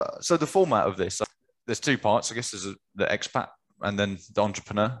So the format of this, there's two parts, I guess. There's the expat and then the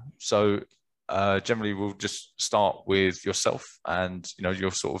entrepreneur. So generally, we'll just start with yourself and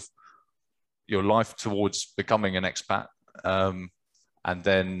your sort of your life towards becoming an expat, and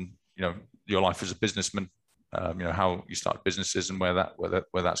then your life as a businessman. How you start businesses and where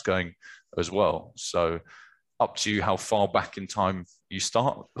that's going as well. So up to you how far back in time you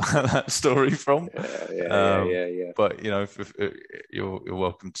start that story from. Yeah. But if you're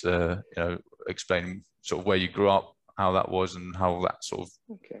welcome to explain sort of where you grew up, how that was, and how that sort of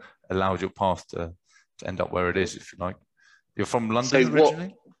allowed your path to end up where it is, if you like. You're from London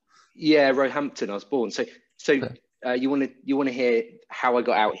originally? Yeah, Roehampton. I was born. So you want to hear how I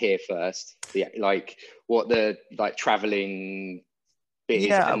got out here first? Yeah, like what the traveling bit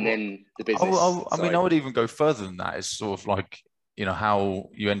is, and then the business. I mean, I would even go further than that. It's sort of like how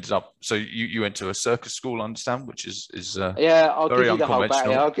you ended up. So you went to a circus school, I understand, which is I'll very give you the whole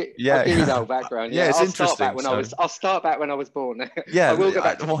unconventional. I'll give you the whole background. Yeah, it's I'll interesting. I'll start back when I was born. Yeah, I will go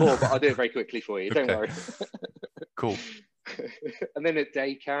back to 4, but I'll do it very quickly for you. Don't worry. Cool. And then at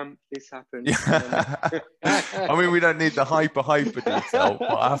day camp, this happened. Yeah. I mean, we don't need the hyper detail,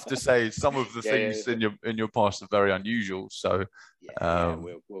 but I have to say some of the things in your past are very unusual. So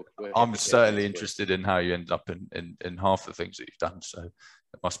we'll I'm certainly interested in how you end up in half the things that you've done. So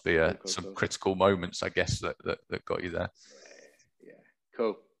it must be some critical moments, I guess, that got you there. Yeah.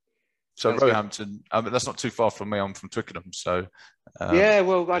 Cool. So Roehampton, that's not too far from me. I'm from Twickenham, so I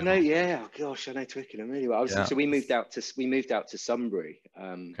know. Yeah, oh, gosh, I know Twickenham really well. So we moved out to Sunbury.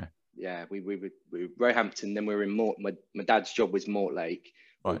 Yeah, we Roehampton. Then we were in my dad's job was Mortlake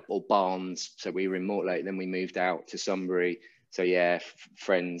or Barnes, so we were in Mortlake. Then we moved out to Sunbury. So yeah,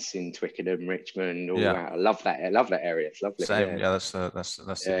 friends in Twickenham, Richmond, all that. I love that area. It's lovely. Same. Yeah, that's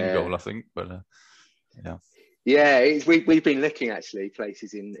the end goal, I think. But yeah. Yeah, we've been looking actually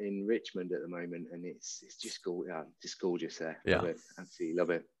places in Richmond at the moment, and it's just gorgeous there. Yeah, love it. Absolutely love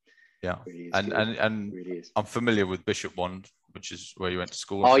it. Yeah, really and really is. I'm familiar with Bishop Wand, which is where you went to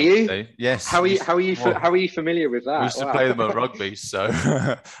school. Are you? Yes. How are you familiar with that? We used to play them at rugby, so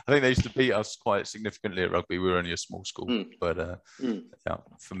I think they used to beat us quite significantly at rugby. We were only a small school, but yeah,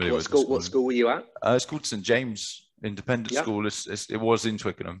 familiar with school. What school were you at? It's called St James Independent School. It was in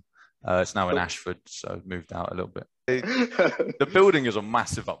Twickenham. It's now in Ashford, so moved out a little bit. The building is a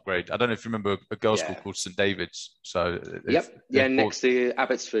massive upgrade. I don't know if you remember a girls' school called St David's. So next to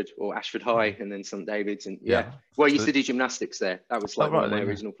Abbotsford or Ashford High, and then St David's, and well, I used to do gymnastics there. That was like one of my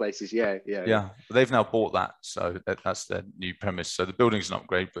original places. Yeah. They've now bought that, so that's their new premise. So the building's an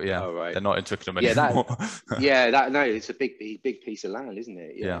upgrade, but they're not in Twickenham anymore. It's a big piece of land, isn't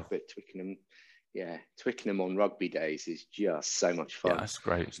it? Yeah. But Twickenham on rugby days is just so much fun. Yeah, that's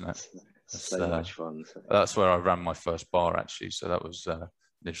great, isn't it? So much fun. That's where I ran my first bar, actually. So that was an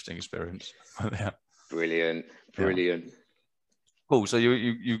interesting experience. Brilliant. Cool. So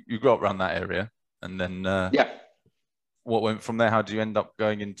you grew up around that area, and then what went from there? How did you end up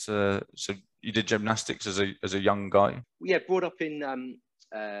going into? So you did gymnastics as a young guy. Yeah, brought up in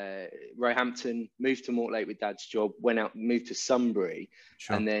Roehampton, moved to Mortlake with dad's job, moved to Sunbury,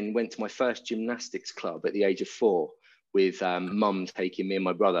 and then went to my first gymnastics club at the age of 4 with mum taking me and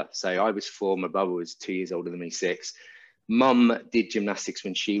my brother. So I was 4, my brother was 2 years older than me, 6. Mum did gymnastics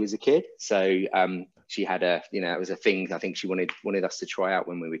when she was a kid. So she had it was a thing I think she wanted us to try out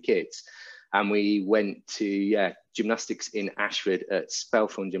when we were kids. And we went to gymnastics in Ashford at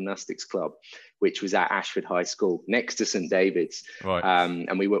Spelthorne Gymnastics Club, which was at Ashford High School next to St David's. Right.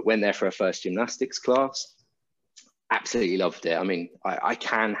 And we went there for our first gymnastics class. Absolutely loved it. I mean, I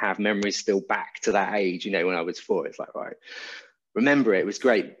can have memories still back to that age, when I was 4. It's like, right, remember it was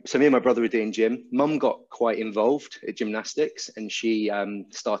great. So me and my brother were doing gym. Mum got quite involved at gymnastics, and she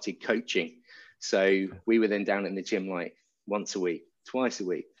started coaching. So we were then down in the gym like once a week, twice a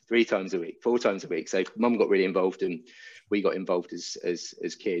week, 3 times a week, 4 times a week. So mum got really involved, and we got involved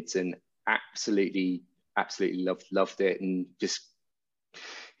as kids, and absolutely loved it, and just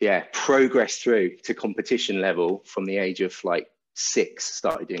progressed through to competition level from the age of like 6.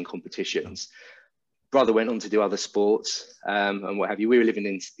 Started doing competitions. Brother went on to do other sports and what have you. We were living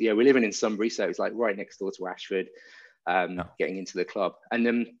in Sunbury, so it was like right next door to Ashford. Getting into the club, and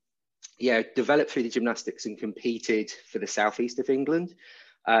then developed through the gymnastics and competed for the southeast of England.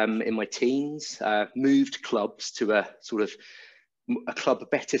 In my teens, moved clubs to a sort of a club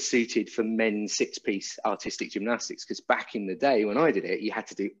better suited for men's 6-piece artistic gymnastics, because back in the day when I did it, you had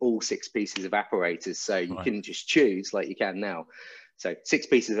to do all 6 pieces of apparatus, so you couldn't just choose like you can now. So 6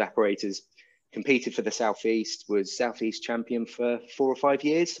 pieces of apparatus. Competed for the southeast, was southeast champion for 4 or 5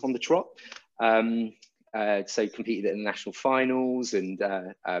 years on the trot. So competed at the national finals and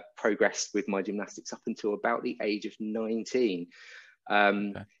progressed with my gymnastics up until about the age of 19.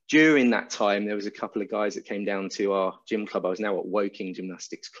 During that time, there was a couple of guys that came down to our gym club. I was now at Woking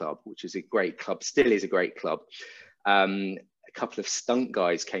Gymnastics Club, which is a great club, still is a great club. A couple of stunt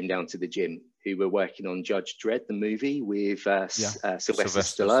guys came down to the gym who were working on Judge Dredd, the movie with Sylvester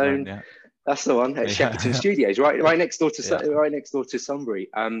Stallone. Yeah. That's the one at Shepperton Studios, right next door to Sunbury.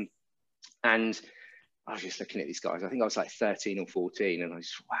 And I was just looking at these guys. I think I was like 13 or 14, and I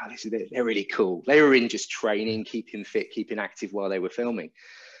just, wow, they're really cool. They were in just training, keeping fit, keeping active while they were filming.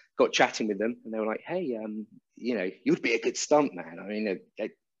 Got chatting with them, and they were like, "Hey, you know, you'd be a good stunt man." I mean,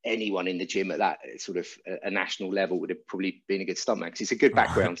 anyone in the gym at that sort of a national level would have probably been a good stunt man because it's a good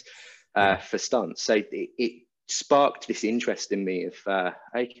background for stunts. So it sparked this interest in me of,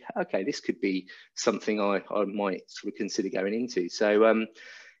 okay, this could be something I might sort of consider going into. So.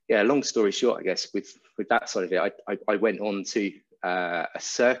 Yeah, long story short, I guess with that side of it, I went on to a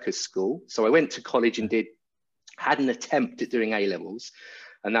circus school. So I went to college and had an attempt at doing A-levels,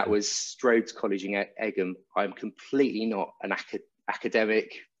 and that was Strode's College in Egham. I'm completely not an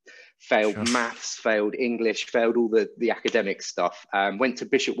academic, failed maths, failed English, failed all the academic stuff. Went to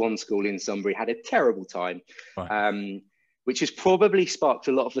Bishop One School in Sunbury, had a terrible time. Which has probably sparked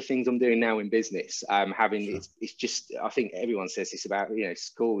a lot of the things I'm doing now in business. It's just, I think everyone says this about, you know,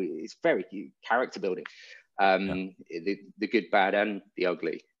 school is very character building, the good, bad, and the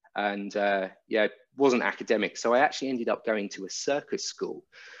ugly. And it wasn't academic. So I actually ended up going to a circus school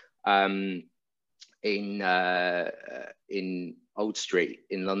in Old Street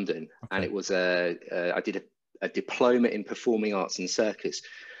in London. And it was I did a diploma in performing arts and circus.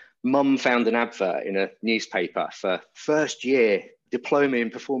 Mum found an advert in a newspaper for first year diploma in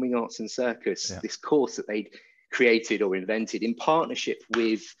performing arts and circus, this course that they'd created or invented in partnership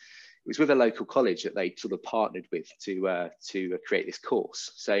with, it was with a local college that they sort of partnered with to create this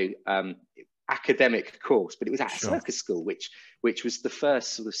course. So academic course, but it was at a circus school, which was the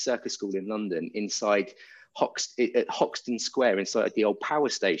first sort of circus school in London inside at Hoxton Square, inside the old power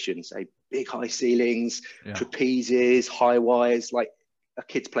station. So big high ceilings, trapezes, high wires, like a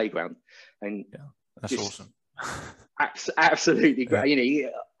kid's playground. And that's awesome. Absolutely great. You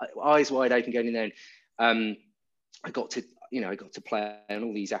know, eyes wide open going in there. And I got to play on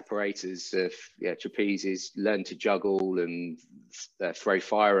all these apparatus of trapezes, learn to juggle and throw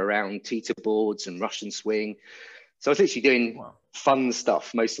fire around, teeter boards and Russian swing. So I was literally doing fun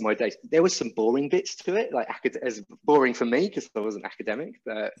stuff most of my days. There was some boring bits to it, like as boring for me because I wasn't academic,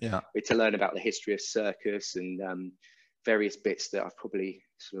 but to learn about the history of circus and various bits that I've probably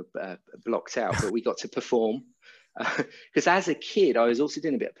sort of blocked out, but we got to perform because as a kid I was also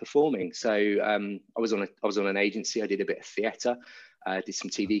doing a bit of performing. So I was on an agency. I did a bit of theatre, did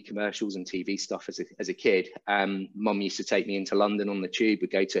some TV commercials and TV stuff as a kid. Mum used to take me into London on the tube. We'd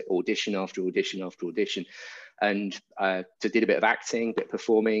go to audition after audition after audition, and did a bit of acting, a bit of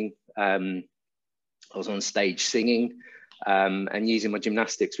performing. I was on stage singing. And using my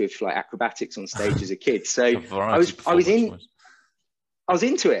gymnastics with like acrobatics on stage as a kid. So I was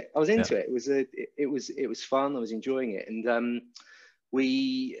into it. It was fun. I was enjoying it. And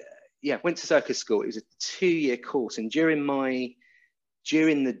we went to circus school. It was a 2-year course. And during the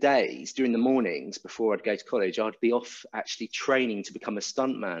mornings before I'd go to college, I'd be off actually training to become a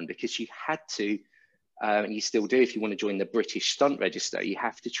stuntman, because you had to, and you still do if you want to join the British Stunt Register, you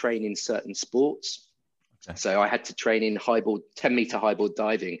have to train in certain sports. So I had to train in 10-meter highboard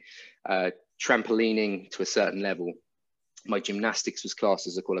diving, trampolining to a certain level. My gymnastics was classed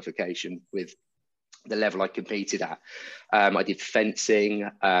as a qualification with the level I competed at. I did fencing.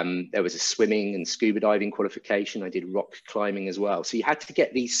 There was a swimming and scuba diving qualification. I did rock climbing as well. So you had to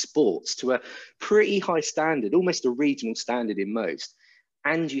get these sports to a pretty high standard, almost a regional standard in most.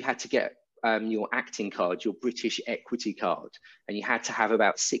 And you had to get your acting card, your British equity card, and you had to have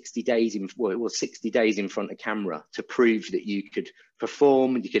about 60 days in front of camera to prove that you could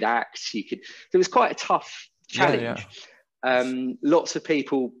perform and you could act. It was quite a tough challenge. Lots of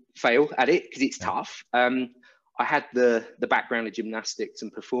people fail at it because it's tough. I had the background of gymnastics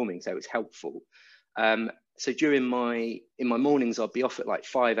and performing, so it was helpful. So in my mornings, I'd be off at like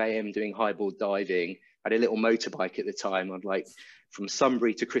 5 a.m. doing highboard diving. I had a little motorbike at the time. I'd like from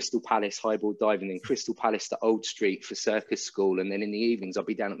Sunbury to Crystal Palace highboard diving, then Crystal Palace to Old Street for circus school. And then in the evenings, I'd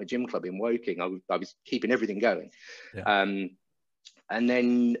be down at my gym club in Woking. I was keeping everything going. And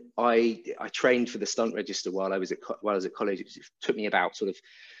then I trained for the Stunt Register while I was at college. It took me about sort of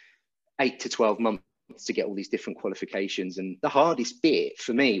 8 to 12 months to get all these different qualifications. And the hardest bit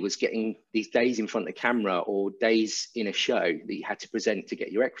for me was getting these days in front of the camera or days in a show that you had to present to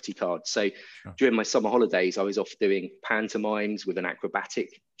get your equity card. So during my summer holidays, I was off doing pantomimes with an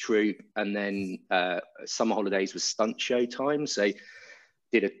acrobatic troupe. And then summer holidays was stunt show time. So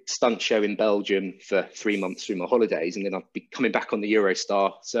did a stunt show in Belgium for 3 months through my holidays. And then I'd be coming back on the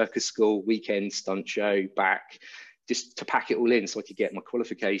Eurostar Circus School weekend stunt show back, just to pack it all in so I could get my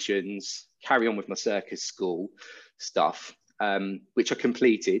qualifications, carry on with my circus school stuff, which I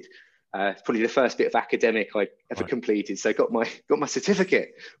completed. Probably the first bit of academic I ever completed. So got my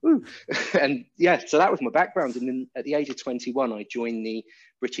certificate. Woo. And yeah, so that was my background. And then at the age of 21, I joined the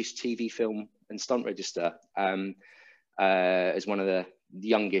British TV Film and Stunt Register as one of the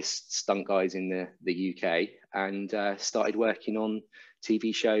youngest stunt guys in the UK, and started working on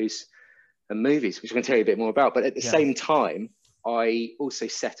TV shows and movies, which I'm going to tell you a bit more about. But at the same time, I also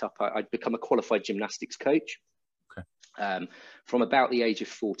set up, I'd become a qualified gymnastics coach. Okay. From about the age of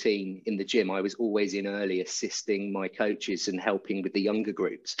 14 in the gym, I was always in early, assisting my coaches and helping with the younger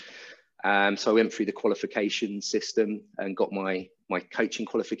groups. So I went through the qualification system and got my coaching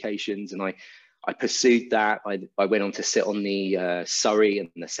qualifications, and I pursued that. I went on to sit on the Surrey and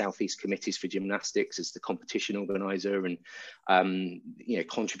the South East committees for gymnastics as the competition organizer, and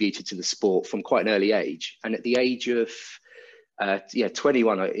contributed to the sport from quite an early age. And at the age of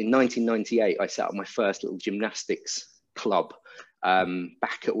 21, in 1998, I set up my first little gymnastics club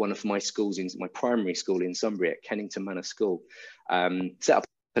back at one of my schools, in my primary school in Sunbury at Kennington Manor School. Set up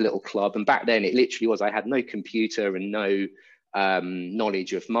a little club, and back then it literally was, I had no computer and no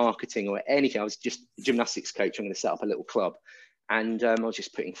knowledge of marketing or anything. I was just a gymnastics coach. I'm going to set up a little club, and I was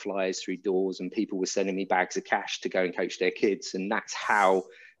just putting flyers through doors, and people were sending me bags of cash to go and coach their kids. And that's how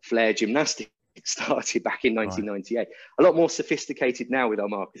Flair Gymnastics started back in 1998. Right. A lot more sophisticated now with our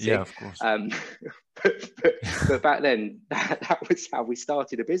marketing. Yeah, of course. But back then, that was how we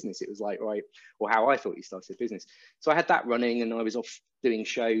started a business. It was like, right, or how I thought you started a business. So I had that running, and I was off doing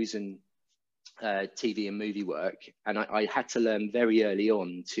shows and TV and movie work, and I had to learn very early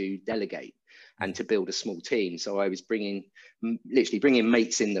on to delegate and to build a small team. So I was literally bringing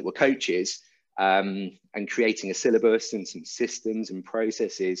mates in that were coaches, and creating a syllabus and some systems and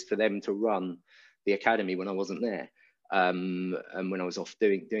processes for them to run the academy when I wasn't there, and when I was off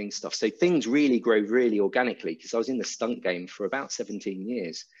doing stuff. So things really grow really organically, because I was in the stunt game for about 17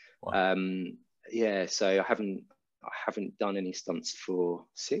 years. Wow. So I haven't done any stunts for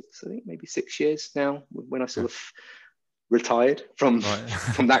maybe 6 years now, when I sort of retired from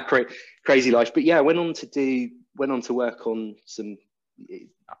from that crazy life. But yeah, I went on to work on some.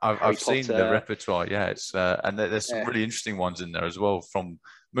 I've seen the repertoire. Yeah, it's and there's some really interesting ones in there as well, from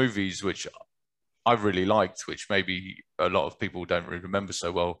movies which I've really liked, which maybe a lot of people don't really remember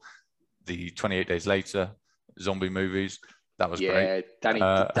so well. The 28 Days Later zombie movies. That was great.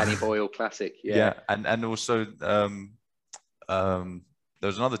 Danny Boyle classic. Yeah. And also there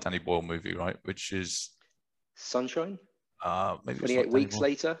was another Danny Boyle movie, right? Which is Sunshine. Maybe 28 Weeks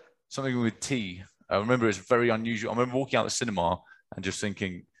Later. Something with T. I remember it's very unusual. I remember walking out the cinema and just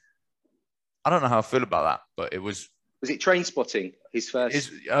thinking, I don't know how I feel about that, but it was. Was it Trainspotting? His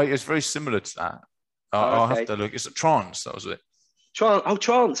first. It's very similar to that. I'll have to look. It's a Trance. That was it.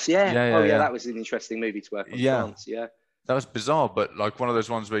 Trance. Yeah. Yeah. That was an interesting movie to work on. Trance. Yeah. That was bizarre, but like one of those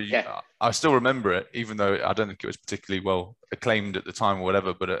ones where I still remember it, even though I don't think it was particularly well acclaimed at the time or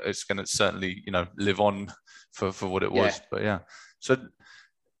whatever, but it's going to certainly, live on for what it was. But yeah, so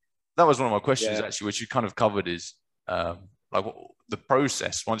that was one of my questions actually, which you kind of covered, is like the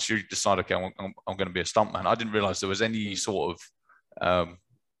process once you decide, okay, I'm going to be a stuntman. I didn't realize there was any sort of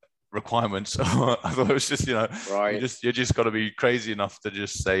requirements. I thought it was just, you're just got to be crazy enough to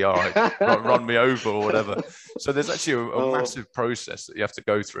just say, all right, run me over or whatever. So there's actually a massive process that you have to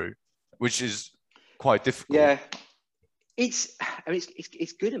go through, which is quite difficult. Yeah, it's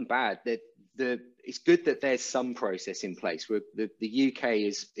good and bad. It's good that there's some process in place. Where the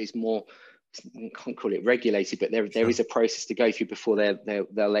UK is more, I can't call it regulated, but there is a process to go through before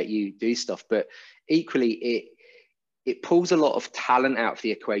they'll let you do stuff. But equally, it pulls a lot of talent out of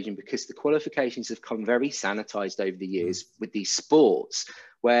the equation, because the qualifications have come very sanitized over the years with these sports,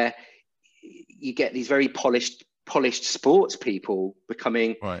 where you get these very polished sports people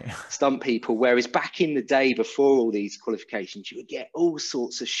becoming stunt people. Whereas back in the day, before all these qualifications, you would get all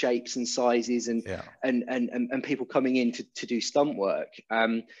sorts of shapes and sizes and people coming in to do stunt work.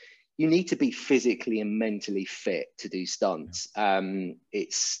 You need to be physically and mentally fit to do stunts.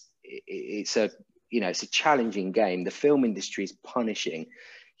 It's a challenging game. The film industry is punishing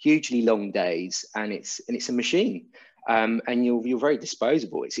hugely long days, and it's a machine. And you're very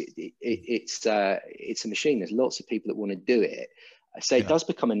disposable. It's a machine. There's lots of people that want to do it. So it does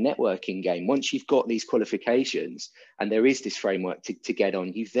become a networking game. Once you've got these qualifications and there is this framework to get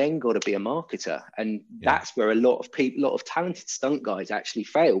on, you've then got to be a marketer. And that's where a lot of talented stunt guys actually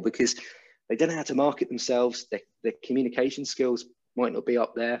fail, because they don't know how to market themselves. Their communication skills might not be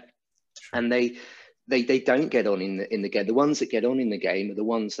up there. And they don't get on in the game. The ones that get on in the game are the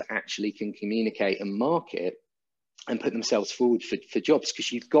ones that actually can communicate and market and put themselves forward for jobs,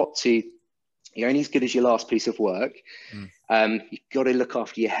 because you're only as good as your last piece of work. You've got to look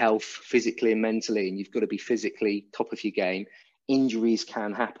after your health physically and mentally, and you've got to be physically top of your game. Injuries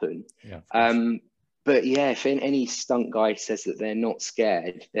can happen. But yeah, if any stunt guy says that they're not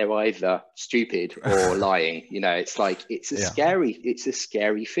scared, they're either stupid or lying. It's like, it's a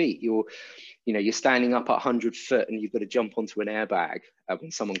scary feat. You're standing up at 100 foot and you've got to jump onto an airbag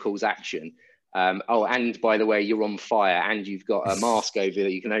when someone calls action. And by the way, you're on fire and you've got a mask over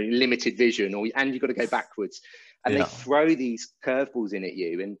that, you can only limited vision, and you've got to go backwards. And they throw these curveballs in at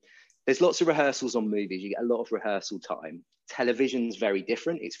you. And there's lots of rehearsals on movies. You get a lot of rehearsal time. Television's very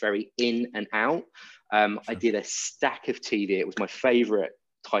different. It's very in and out. I did a stack of TV. It was my favorite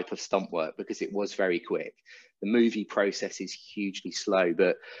type of stunt work because it was very quick. The movie process is hugely slow,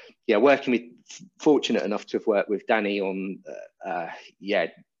 but fortunate enough to have worked with Danny on,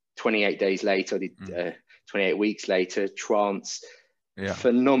 28 days later, I did 28 weeks later, Trance,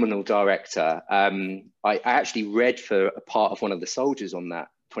 phenomenal director. I actually read for a part of one of the soldiers on that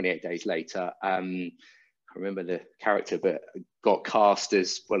 28 days later. I remember the character, but got cast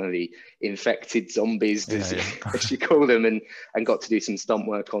as one of the infected zombies, as you call them, and got to do some stunt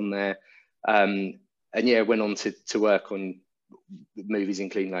work on there. Went on to work on movies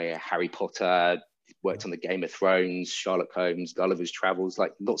including Harry Potter, worked on the Game of Thrones, Sherlock Holmes, Gulliver's Travels,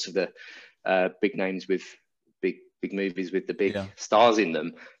 like lots of the big names with big movies with the big stars in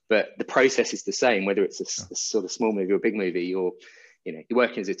them. But the process is the same, whether it's a sort of small movie or a big movie. You're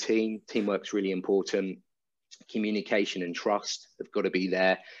working as a team. Teamwork's really important. Communication and trust have got to be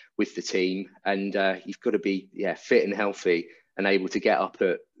there with the team, and you've got to be fit and healthy and able to get up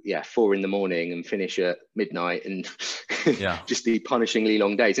at 4 a.m. and finish at midnight and just do punishingly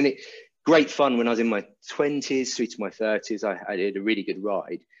long days. And great fun when I was in my 20s through to my 30s. I did a really good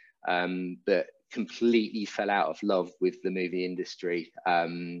ride, but completely fell out of love with the movie industry,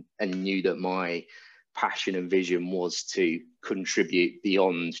 and knew that my passion and vision was to contribute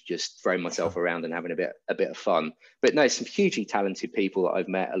beyond just throwing myself around and having a bit of fun. But no, some hugely talented people that I've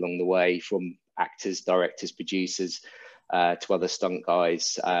met along the way, from actors, directors, producers, to other stunt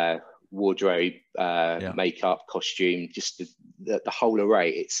guys, wardrobe, makeup, costume, just the whole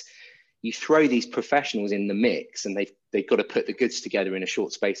array. You throw these professionals in the mix and they've got to put the goods together in a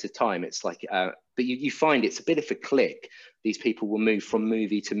short space of time. It's like, but you find it's a bit of a click. These people will move from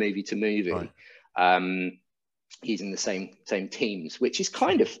movie to movie to movie, using the same teams, which is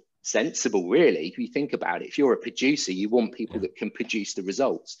kind of sensible, really. If you think about it, if you're a producer, you want people that can produce the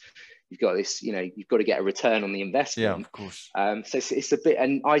results. You've got this, you've got to get a return on the investment. Yeah, of course. So it's a bit,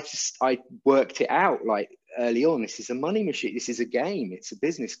 and I worked it out like early on. This is a money machine. This is a game. It's a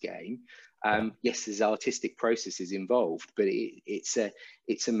business game. Yes, there's artistic processes involved, but it's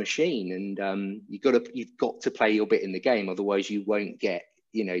a machine, and you've got to play your bit in the game. Otherwise, you won't get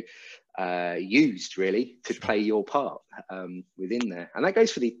used really to play your part within there. And that goes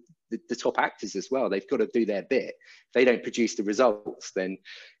for the top actors as well. They've got to do their bit. If they don't produce the results, then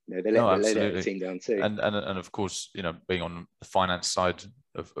they let the team down too. And of course, being on the finance side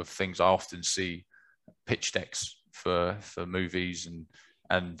of things, I often see pitch decks for movies,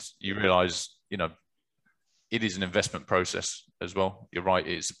 and you realize it is an investment process as well. You're right,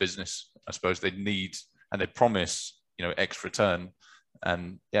 it's a business. I suppose they need and they promise X return,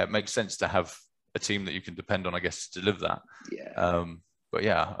 and it makes sense to have a team that you can depend on, I guess, to deliver that. But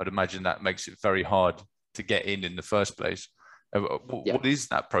I'd imagine that makes it very hard to get in the first place. What is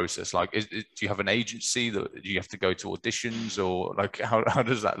that process like? Do you have an agency do you have to go to auditions, or like how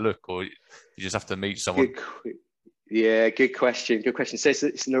does that look, or you just have to meet someone? Good question. So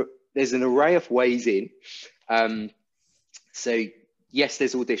there's an array of ways in. So yes,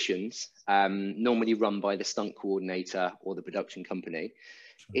 there's auditions, normally run by the stunt coordinator or the production company.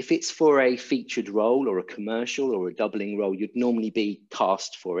 If it's for a featured role or a commercial or a doubling role, you'd normally be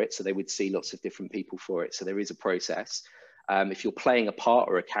cast for it. So they would see lots of different people for it. So there is a process. If you're playing a part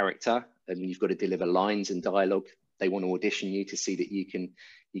or a character and you've got to deliver lines and dialogue, they want to audition you to see that you can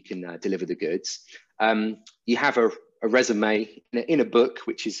deliver the goods. You have a resume in a book,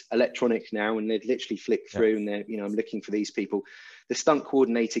 which is electronic now, and they'd literally flick through and they're, I'm looking for these people. The stunt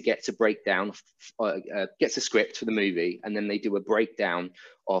coordinator gets a breakdown, gets a script for the movie, and then they do a breakdown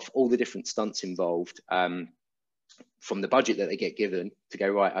of all the different stunts involved, from the budget that they get given, to go,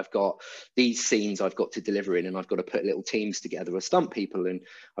 right, I've got these scenes I've got to deliver in, and I've got to put little teams together of stunt people, and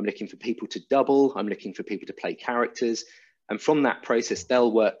I'm looking for people to double, I'm looking for people to play characters. And from that process,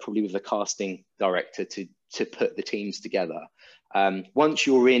 they'll work probably with a casting director to put the teams together. Once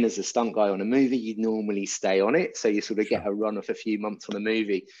you're in as a stunt guy on a movie, you normally stay on it. So you sort of get a run of a few months on a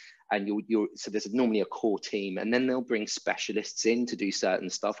movie, and so there's normally a core team, and then they'll bring specialists in to do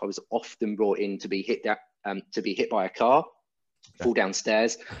certain stuff. I was often brought in to be hit by a car, fall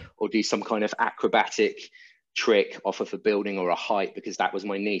downstairs, or do some kind of acrobatic trick off of a building or a height, because that was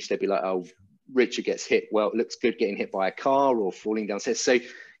my niche. They'd be like, oh, Richard gets hit. Well, it looks good getting hit by a car or falling downstairs. So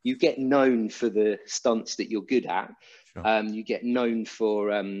you get known for the stunts that you're good at. Sure. You get known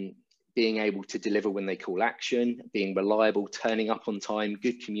for being able to deliver when they call action, being reliable, turning up on time,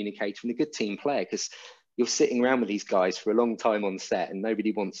 good communicator, and a good team player, because you're sitting around with these guys for a long time on set, and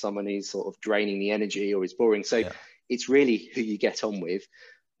nobody wants someone who's sort of draining the energy or is boring. So it's really who you get on with.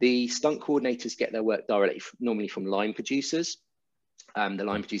 The stunt coordinators get their work directly, normally from line producers. The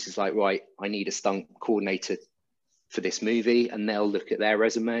line producer's like, right, I need a stunt coordinator for this movie, and they'll look at their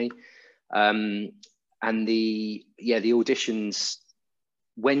resume. And the auditions,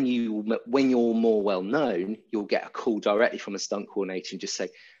 when you're more well known, you'll get a call directly from a stunt coordinator and just say,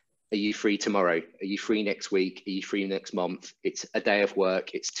 are you free tomorrow? Are you free next week? Are you free next month? It's a day of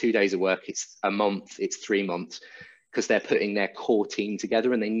work. It's 2 days of work. It's a month. It's 3 months, because they're putting their core team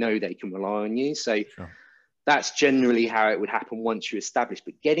together and they know they can rely on you. So that's generally how it would happen once you're established.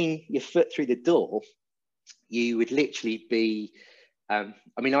 But getting your foot through the door, you would literally be,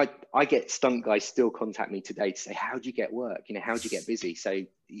 I get stunt guys still contact me today to say, how do you get work? How do you get busy? So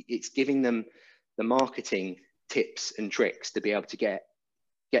it's giving them the marketing tips and tricks to be able to get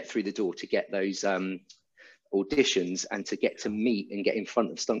through the door, to get those auditions, and to get to meet and get in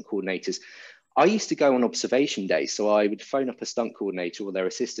front of stunt coordinators. I used to go on observation days. So I would phone up a stunt coordinator or their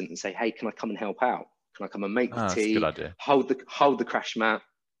assistant and say, hey, can I come and help out? Can I come and make the tea, that's a good idea. hold the crash mat?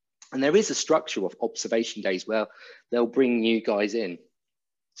 And there is a structure of observation days where they'll bring new guys in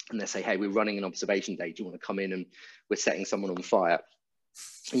and they'll say, hey, we're running an observation day. Do you want to come in, and we're setting someone on fire?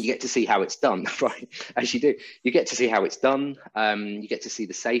 And you get to see how it's done, right? As you do, you get to see how it's done. You get to see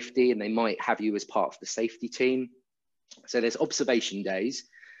the safety, and they might have you as part of the safety team. So there's observation days.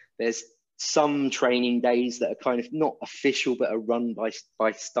 There's some training days that are kind of not official, but are run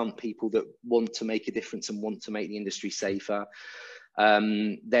by stunt people that want to make a difference and want to make the industry safer.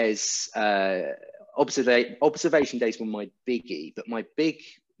 There's observation days were my biggie, but my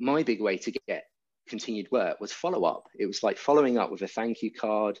big way to get continued work was follow up. It was like following up with a thank you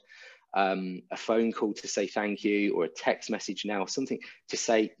card, a phone call to say thank you, or a text message now, something to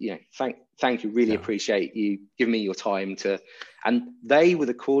say, thank you, really appreciate you giving me your time to. And they were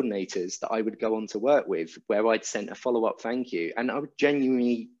the coordinators that I would go on to work with, where I'd sent a follow up thank you, and I would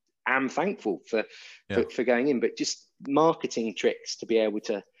genuinely am thankful for going in. But just marketing tricks to be able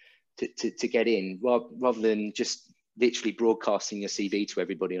to get in, rather than just literally broadcasting your CV to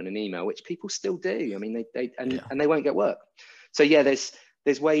everybody on an email, which people still do. I mean, they won't get work. So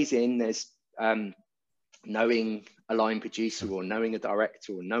there's ways in. There's knowing a line producer, or knowing a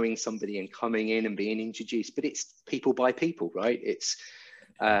director, or knowing somebody and coming in and being introduced. But it's people by people, right? It's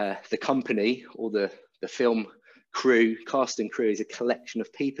the company or the film crew, cast and crew is a collection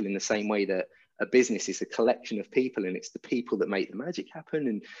of people, in the same way that a business is a collection of people, and it's the people that make the magic happen.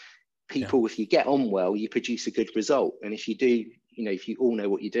 And people, if you get on well, you produce a good result. And if you do, if you all know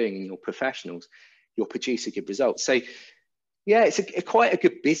what you're doing and you're professionals, you'll produce a good result. So yeah, it's quite a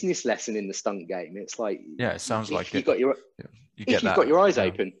good business lesson in the stunt game. It's like, it sounds like you've got your eyes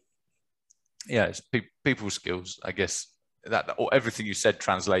open. Yeah, it's people skills, I guess. That or everything you said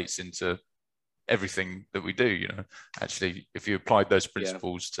translates into everything that we do. Actually, if you applied those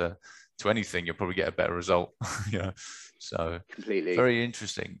principles to anything, you'll probably get a better result. So completely very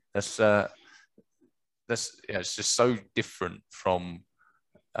interesting. That's it's just so different from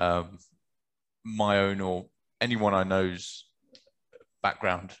my own or anyone I know's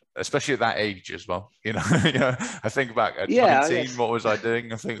background, especially at that age as well. I think back at 19, what was I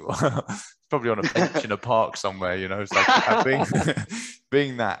doing? I think probably on a bench in a park somewhere. It's like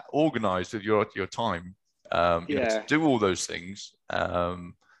being that organized with your time, to do all those things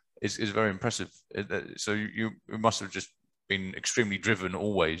is very impressive. So you must have just been extremely driven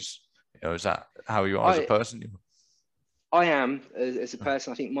always. Is that how you are as a person? I am as a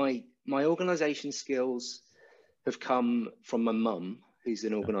person. I think my organization skills have come from my mum, who's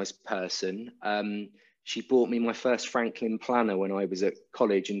an organised person. She bought me my first Franklin planner when I was at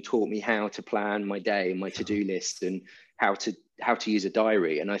college and taught me how to plan my day and my to-do list and how to use a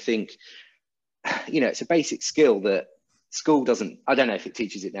diary. And I think, it's a basic skill that school doesn't, I don't know if it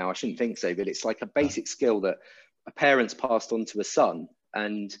teaches it now, I shouldn't think so, but it's like a basic skill that a parent's passed on to a son.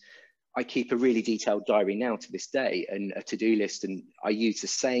 And I keep a really detailed diary now to this day and a to-do list, and I use the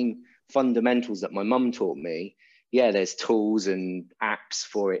same fundamentals that my mum taught me. Yeah, there's tools and apps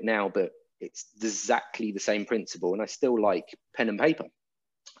for it now, but it's exactly the same principle, and I still like pen and paper.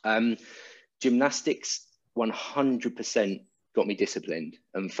 Gymnastics 100% got me disciplined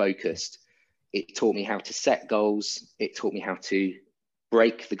and focused. It taught me how to set goals. It taught me how to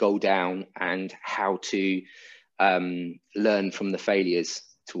break the goal down and how to learn from the failures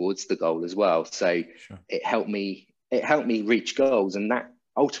towards the goal as well. So it helped me reach goals, and that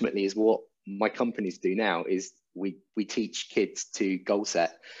ultimately is what my companies do now. Is we teach kids to goal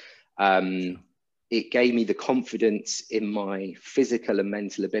set. It gave me the confidence in my physical and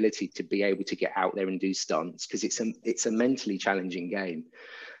mental ability to be able to get out there and do stunts, because it's a mentally challenging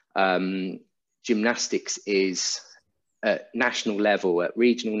game. Gymnastics is at national level, at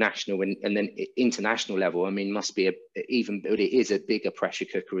regional, national, and then international level. I mean, but it is a bigger pressure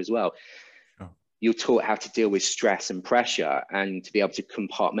cooker as well. You're taught how to deal with stress and pressure and to be able to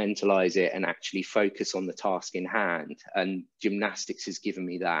compartmentalize it and actually focus on the task in hand. And gymnastics has given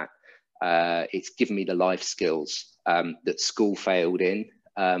me that. It's given me the life skills that school failed in.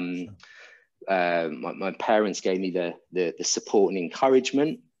 My parents gave me the support and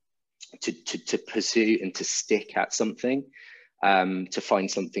encouragement to pursue and to stick at something, to find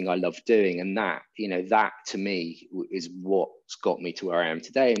something I love doing. And that to me is what's got me to where I am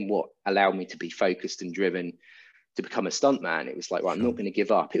today and what allowed me to be focused and driven to become a stuntman. It was like, right, I'm not going to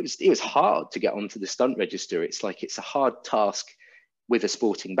give up. It was hard to get onto the stunt register. It's a hard task with a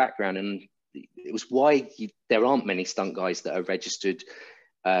sporting background, and it was why there aren't many stunt guys that are registered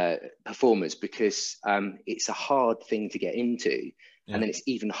performers, because it's a hard thing to get into. And then it's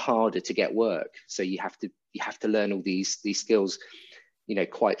even harder to get work. So you have to learn all these skills,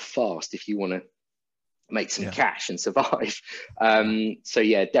 quite fast if you want to make some cash and survive. So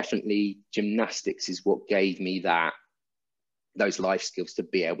yeah, definitely gymnastics is what gave me those life skills to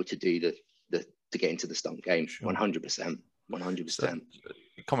be able to do to get into the stunt game. 100%. So,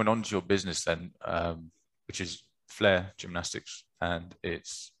 coming on to your business then, which is Flair Gymnastics, and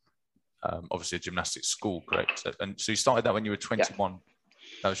it's obviously a gymnastics school, correct? And so you started that when you were 21.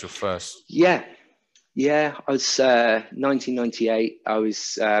 That was your first. Yeah. I was 1998.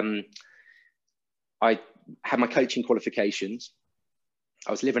 I had my coaching qualifications.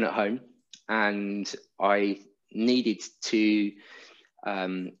 I was living at home, and I needed to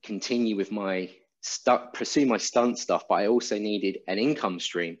continue with pursue my stunt stuff, but I also needed an income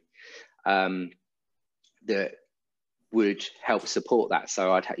stream that would help support that.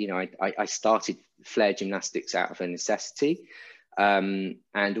 So I started Flair Gymnastics out of a necessity, and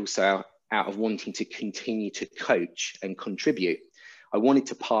also out of wanting to continue to coach and contribute. I wanted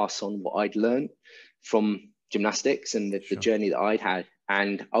to pass on what I'd learned from gymnastics and the journey that I'd had,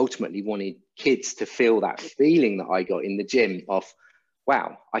 and ultimately wanted kids to feel that feeling that I got in the gym of,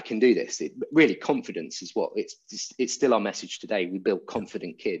 wow, I can do this. Really, confidence is what it's still our message today. We build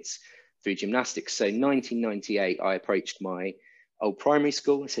confident kids through gymnastics. So 1998, I approached my old primary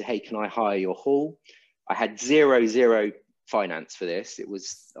school and said, hey, can I hire your hall? I had zero finance for this. It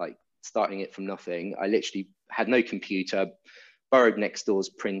was like starting it from nothing. I literally had no computer, borrowed next door's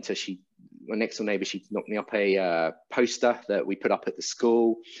printer. My next door neighbor, she knocked me up a poster that we put up at the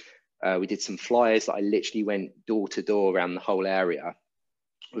school. We did some flyers that I literally went door to door around the whole area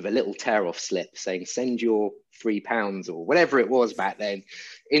with a little tear-off slip saying, send your £3 or whatever it was back then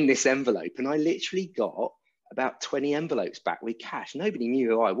in this envelope. And I literally got about 20 envelopes back with cash. Nobody knew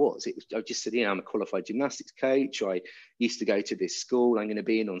who I was. I just said, I'm a qualified gymnastics coach. I used to go to this school. I'm going to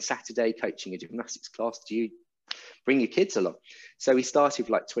be in on Saturday coaching a gymnastics class. Do you bring your kids along? So we started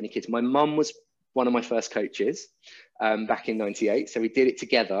with like 20 kids. My mum was one of my first coaches back in 98. So we did it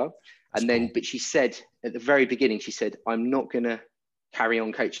together. And then, but she said at the very beginning, she said, I'm not going to carry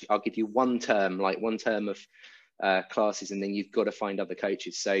on coaching. I'll give you one term of classes, and then you've got to find other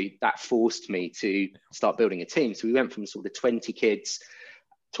coaches. So that forced me to start building a team. So we went from sort of 20 kids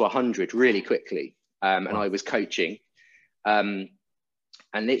to 100 really quickly. And I was coaching. And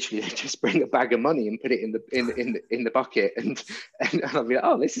literally they just bring a bag of money and put it in the bucket, and I'll be like,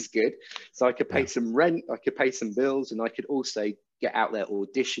 oh, this is good. So I could pay some rent, I could pay some bills, and I could also get out there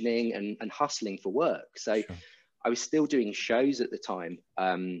auditioning and hustling for work. So I was still doing shows at the time,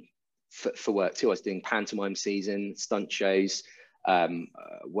 for work too. I was doing pantomime season, stunt shows,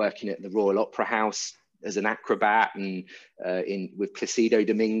 working at the Royal Opera House as an acrobat, and with Placido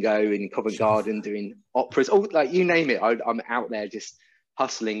Domingo in Covent Garden doing operas. Oh, like you name it, I'm out there just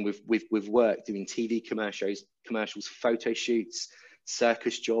hustling with work, doing TV commercials, photo shoots,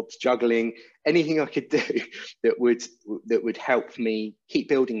 circus jobs, juggling, anything I could do that would help me keep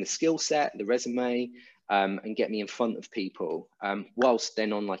building the skill set, the resume, and get me in front of people. Whilst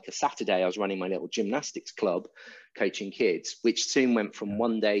then on like a Saturday, I was running my little gymnastics club, coaching kids, which soon went from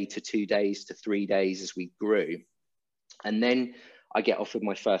 1 day to 2 days to 3 days as we grew. And then I get offered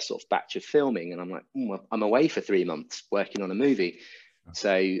my first sort of batch of filming, and I'm like, I'm away for 3 months working on a movie.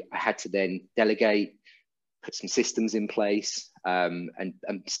 So I had to then delegate, put some systems in place, and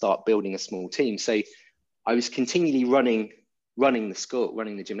start building a small team. So I was continually running the school,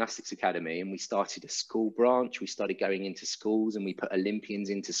 running the gymnastics academy, and we started a school branch. We started going into schools, and we put Olympians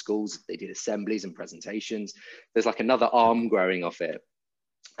into schools. They did assemblies and presentations. There's like another arm growing off it,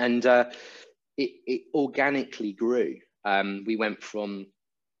 and it organically grew. We went from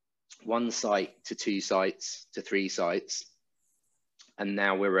 1 site to 2 sites to 3 sites, and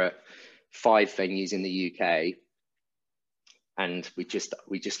now we're at 5 venues in the UK, and we just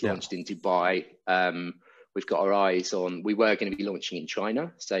launched in Dubai. We've got our eyes on, we were going to be launching in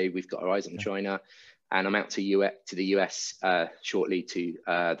China, so we've got our eyes on China, and I'm out to the US shortly, to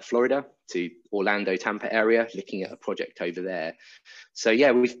the Florida, to Orlando, Tampa area, looking at a project over there. So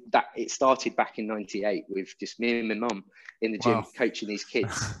yeah, it started back in '98 with just me and my mum in the gym coaching these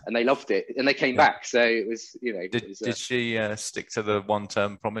kids, and they loved it, and they came back. So it was, you know. Did she stick to the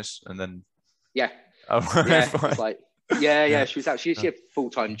 1-term promise and then? Yeah. Oh, yeah. It's like, yeah. She was actually, she had a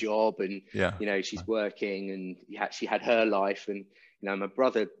full-time job, and you know, she's working, and she had her life. And you know, my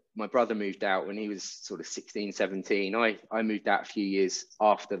brother moved out when he was sort of 16, 17. I moved out a few years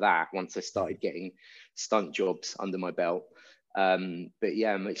after that, once I started getting stunt jobs under my belt. But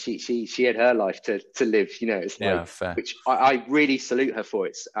yeah, she had her life to live, you know. It's like, which I really salute her for.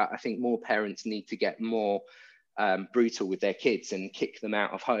 It's I think more parents need to get more brutal with their kids and kick them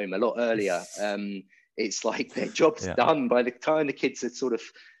out of home a lot earlier. It's like their job's done by the time the kids are sort of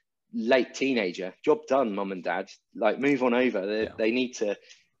late teenager. Job done, mum and dad. Like, move on over. They need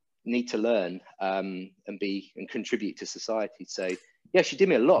to learn and contribute to society. So yeah, she did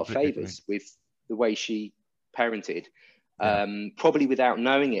me a lot of favors with the way she parented, probably without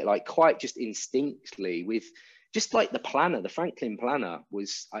knowing it, like quite just instinctively, with just like the Franklin planner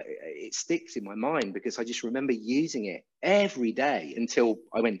it sticks in my mind, because I just remember using it every day until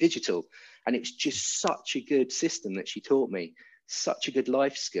I went digital. And it's just such a good system that she taught me, such a good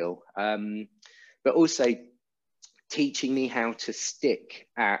life skill, but also teaching me how to stick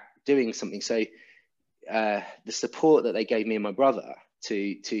at doing something. So the support that they gave me and my brother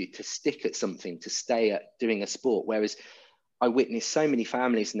to stick at something, to stay at doing a sport, whereas I witness so many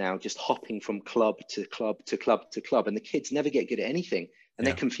families now just hopping from club to club to club to club, and the kids never get good at anything, and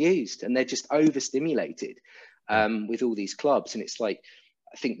they're confused, and they're just overstimulated with all these clubs. And it's like,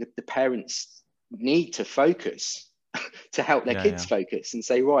 I think that the parents need to focus to help their kids focus and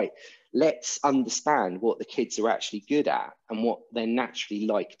say, right, let's understand what the kids are actually good at and what they're naturally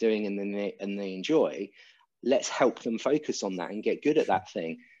like doing and they enjoy. Let's help them focus on that and get good at that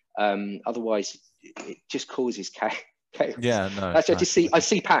thing. Otherwise, it just causes chaos. Yeah, no. Actually, I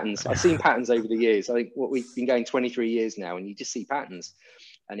see patterns. I've seen patterns over the years. I think we've been going 23 years now, and you just see patterns,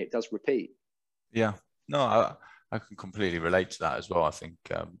 and it does repeat. Yeah, no, I can completely relate to that as well. I think,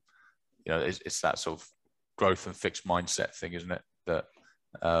 you know, it's that sort of growth and fixed mindset thing, isn't it? That,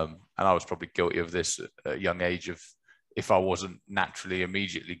 and I was probably guilty of this at a young age. Of, if I wasn't naturally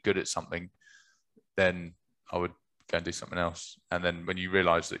immediately good at something, then I would go and do something else. And then when you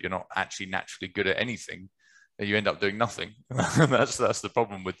realize that you're not actually naturally good at anything, then you end up doing nothing. that's the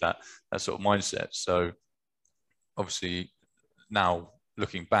problem with that sort of mindset. So obviously now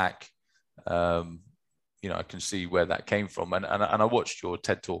looking back, you know, I can see where that came from. And I watched your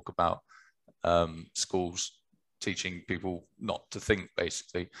TED talk about schools teaching people not to think,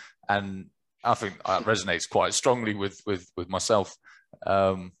 basically. And I think that resonates quite strongly with myself.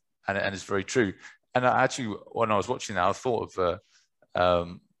 And it's very true. And actually, when I was watching that, I thought of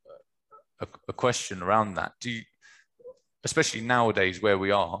a question around that. Do you, especially nowadays where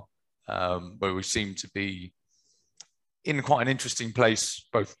we are, where we seem to be in quite an interesting place,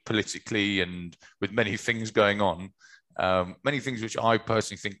 both politically and with many things going on, many things which I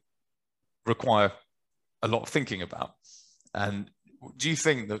personally think require a lot of thinking about. And do you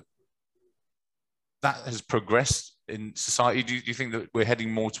think that has progressed in society? Do you think that we're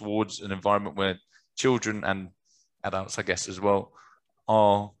heading more towards an environment where children and adults, I guess, as well,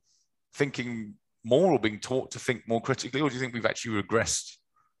 are thinking more or being taught to think more critically, or do you think we've actually regressed,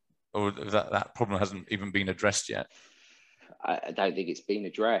 or that problem hasn't even been addressed yet? I don't think it's been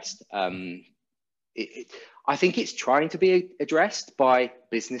addressed. I think it's trying to be addressed by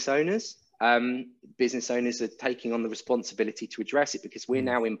business owners. Business owners are taking on the responsibility to address it, because we're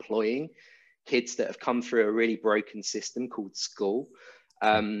now employing kids that have come through a really broken system called school,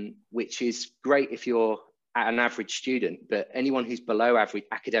 which is great if you're an average student, but anyone who's below average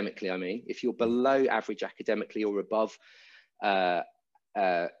academically, I mean, if you're below average academically or above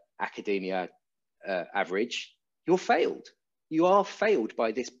academia average, you're failed. You are failed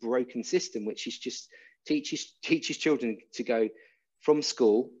by this broken system, which is just teaches children to go from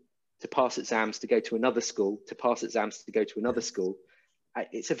school to pass exams, to go to another school, to pass exams, to go to another school.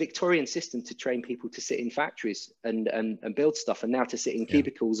 It's a Victorian system to train people to sit in factories and build stuff, and now to sit in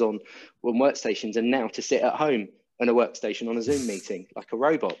cubicles on workstations, and now to sit at home on a workstation on a Zoom meeting like a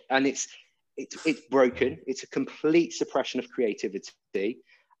robot. And it's broken. It's a complete suppression of creativity.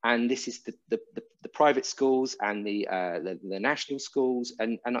 And this is the private schools and the national schools,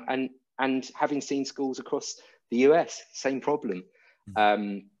 and having seen schools across the US, same problem.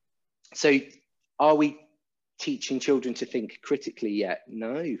 So are we teaching children to think critically yet?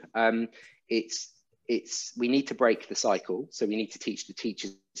 No. We need to break the cycle. So we need to teach the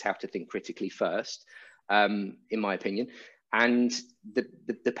teachers how to think critically first, in my opinion. And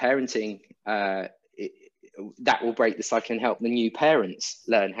the parenting, that will break the cycle and help the new parents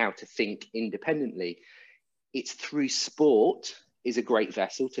learn how to think independently. It's through sport is a great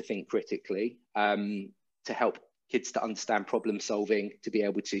vessel to think critically, to help kids to understand problem solving, to be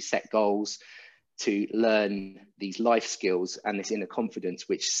able to set goals, to learn these life skills and this inner confidence,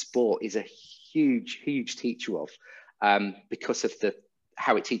 which sport is a huge teacher of, because of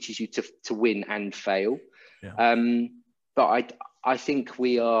how it teaches you to win and fail. But I think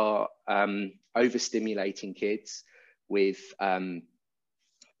we are overstimulating kids with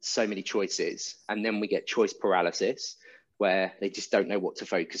so many choices, and then we get choice paralysis, where they just don't know what to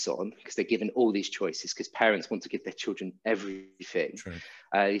focus on because they're given all these choices, because parents want to give their children everything.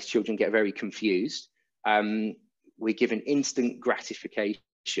 These children get very confused. We're given instant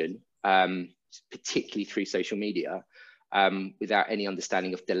gratification, particularly through social media, without any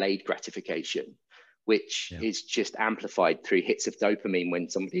understanding of delayed gratification, which is just amplified through hits of dopamine when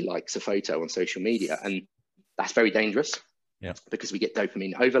somebody likes a photo on social media. And that's very dangerous, because we get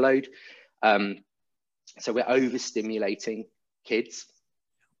dopamine overload. So we're overstimulating kids,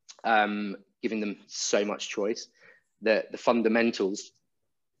 giving them so much choice that the fundamentals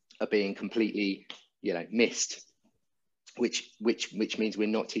are being completely, missed, which means we're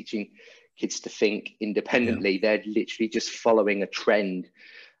not teaching kids to think independently. They're literally just following a trend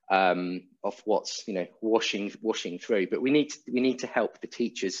of what's washing through. But we need to help the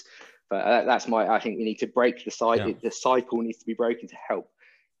teachers. But I think we need to break the cycle. The cycle needs to be broken to help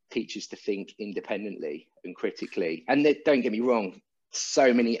teachers to think independently and critically. And don't get me wrong,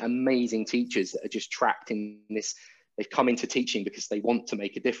 so many amazing teachers that are just trapped in this. They've come into teaching because they want to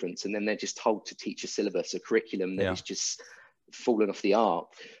make a difference, and then they're just told to teach a syllabus, a curriculum that is just fallen off the arc,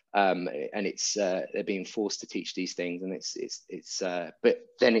 and it's they're being forced to teach these things, and it's but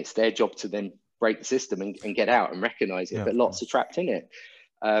then it's their job to then break the system and get out and recognize it. But lots are trapped in it.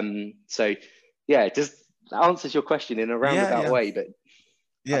 So it just answers your question in a roundabout way, but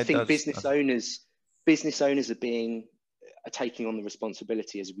I think business owners are taking on the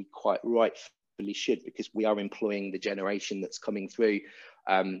responsibility, as we quite rightfully should, because we are employing the generation that's coming through,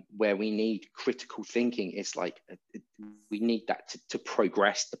 where we need critical thinking. It's like we need that to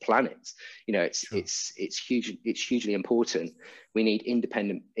progress the planet. It's hugely important. We need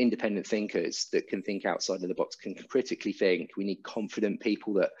independent thinkers that can think outside of the box, can critically think. We need confident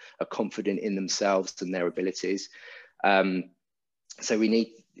people that are confident in themselves and their abilities. So we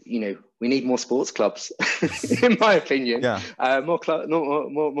need more sports clubs, in my opinion. More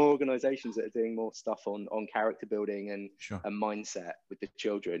organisations that are doing more stuff on character building and mindset with the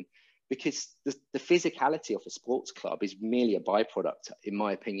children, because the physicality of a sports club is merely a byproduct, in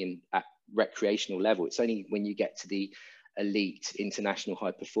my opinion, at recreational level. It's only when you get to the elite international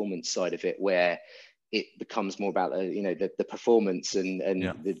high performance side of it where it becomes more about the performance and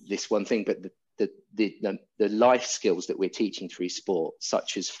this one thing. But the life skills that we're teaching through sport,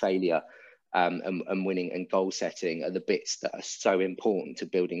 such as failure and winning and goal setting, are the bits that are so important to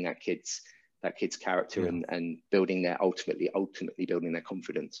building that kid's character and building their ultimately building their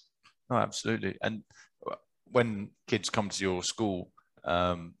confidence. Oh, absolutely. And when kids come to your school,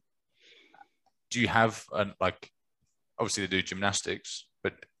 do you have obviously they do gymnastics,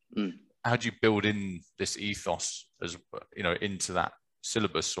 but how do you build in this ethos as into that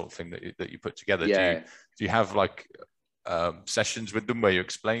syllabus sort of thing that you put together. Yeah. Do you have like sessions with them where you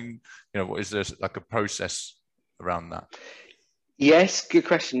explain, what is there like a process around that? Yes, good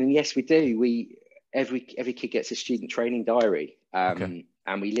question. And yes, we do. Every kid gets a student training diary, Okay.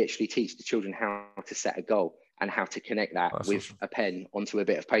 and we literally teach the children how to set a goal and how to connect that with awesome. a pen onto a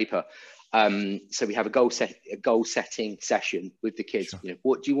bit of paper. So we have a goal setting session with the kids. Sure.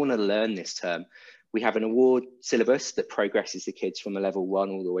 What do you want to learn this term? We have an award syllabus that progresses the kids from a level 1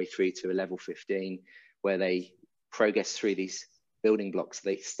 all the way through to a level 15, where they progress through these building blocks.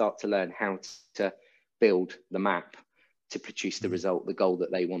 They start to learn how to build the map to produce the result, the goal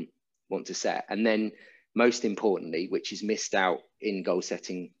that they want to set. And then most importantly, which is missed out in goal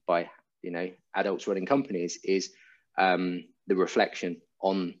setting by adults running companies, is the reflection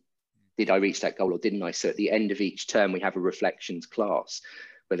on, did I reach that goal or didn't I? So at the end of each term, we have a reflections class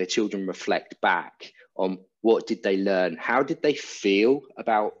where the children reflect back on what did they learn, how did they feel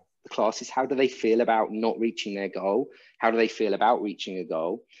about the classes, how do they feel about not reaching their goal, how do they feel about reaching a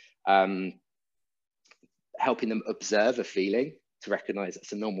goal, helping them observe a feeling to recognize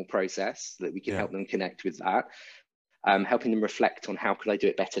that's a normal process, so that we can help them connect with that, helping them reflect on how could I do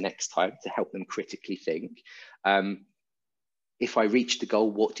it better next time, to help them critically think. If I reached the goal,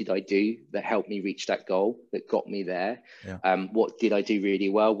 what did I do that helped me reach that goal, that got me there? What did I do really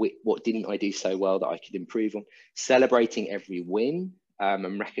well? What didn't I do so well that I could improve on? Celebrating every win,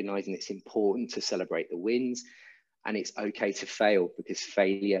 and recognizing it's important to celebrate the wins, and it's okay to fail, because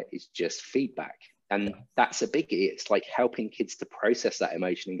failure is just feedback. And that's a biggie. It's like helping kids to process that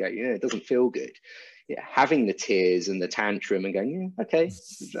emotion and go, it doesn't feel good. Having the tears and the tantrum and going, okay,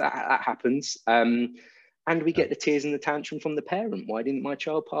 that happens. And we get the tears and the tantrum from the parent. Why didn't my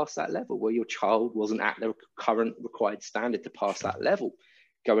child pass that level? Well, your child wasn't at the current required standard to pass that level.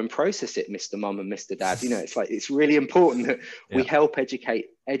 Go and process it, Mr. Mum and Mr. Dad. It's like, it's really important that we help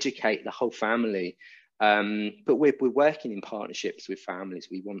educate the whole family. But we're working in partnerships with families.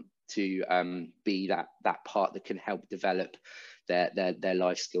 We want to be that part that can help develop their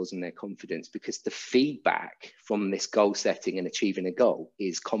life skills and their confidence, because the feedback from this goal setting and achieving a goal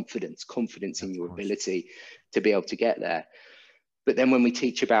is confidence in your ability to be able to get there. But then when we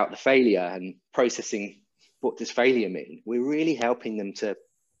teach about the failure and processing, what does failure mean? We're really helping them to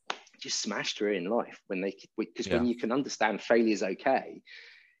just smash through in life because when you can understand failure is okay,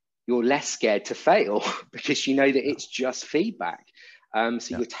 you're less scared to fail because you know that it's just feedback. So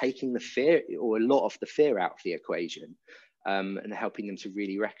you're taking the fear, or a lot of the fear, out of the equation, and helping them to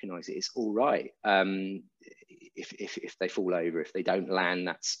really recognize it. It's all right if they fall over, if they don't land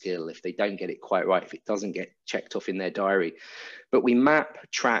that skill, if they don't get it quite right, if it doesn't get checked off in their diary. But we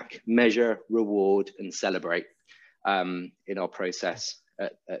map, track, measure, reward, and celebrate in our process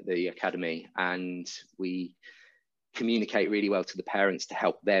at the academy. And we communicate really well to the parents to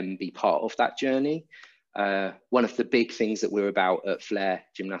help them be part of that journey. One of the big things that we're about at Flair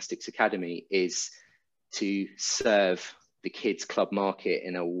Gymnastics Academy is to serve the kids club market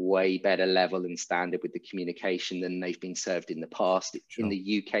in a way better level and standard with the communication than they've been served in the past. In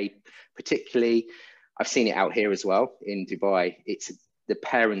the UK particularly, I've seen it out here as well in Dubai. It's the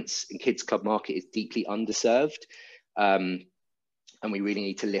parents and kids club market is deeply underserved, and we really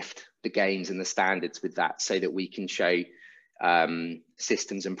need to lift the gains and the standards with that, so that we can show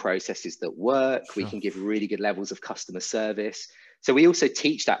systems and processes that work. We can give really good levels of customer service. So we also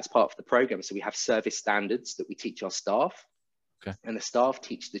teach that as part of the program. So we have service standards that we teach our staff, and the staff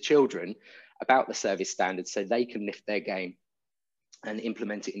teach the children about the service standards so they can lift their game and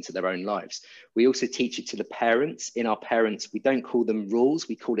implement it into their own lives. We also teach it to the parents. In our parents, we don't call them rules,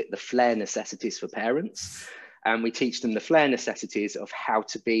 we call it the Flair necessities for parents. And we teach them the Flair necessities of how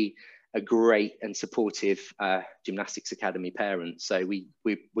to be a great and supportive gymnastics academy parent. So we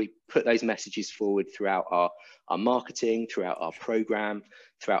put those messages forward throughout our marketing, throughout our program,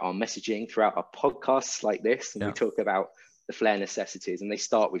 throughout our messaging, throughout our podcasts like this. And we talk about the Flair necessities, and they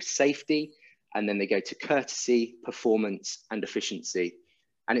start with safety, and then they go to courtesy, performance, and efficiency.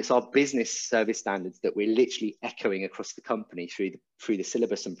 And it's our business service standards that we're literally echoing across the company through the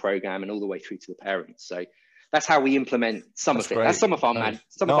syllabus and program, and all the way through to the parents. So that's how we implement some of it. That's some of our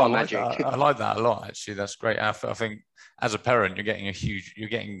magic. I like that a lot, actually. That's great. I think as a parent, you're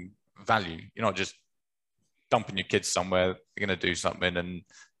getting value. You're not just dumping your kids somewhere, you're going to do something, and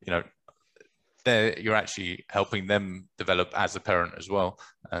you're actually helping them develop as a parent as well.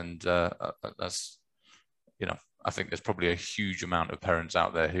 And that's, I think there's probably a huge amount of parents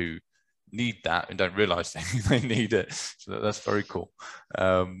out there who need that and don't realize they need it. So that's very cool.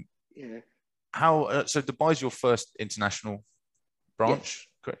 How so Dubai's your first international branch? Yes.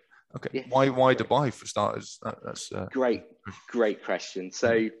 Correct. Okay. Yeah. Why Dubai for starters? That's great question.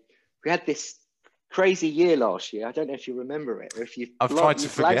 So we had this crazy year last year. I don't know if you remember it or if I've tried to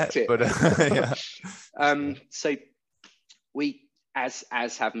forget it. but yeah. So we, as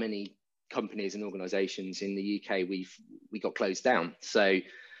have many companies and organizations in the UK, we got closed down. So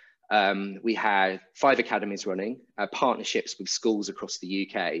we had 5 academies running, partnerships with schools across the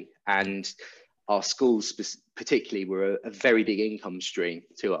UK, and our schools particularly were a very big income stream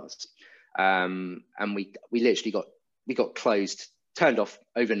to us. And we literally got closed, turned off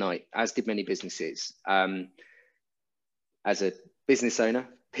overnight, as did many businesses. As a business owner,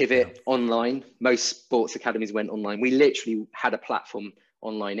 pivot online. Most sports academies went online. We literally had a platform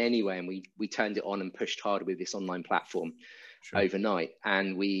online anyway, and we turned it on and pushed hard with this online platform overnight.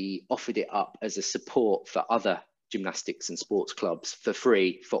 And we offered it up as a support for other gymnastics and sports clubs for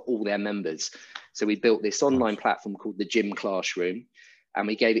free for all their members. So we built this online platform called the Gym Classroom, and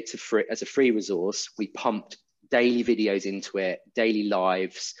we gave it as a free resource. We pumped daily videos into it, daily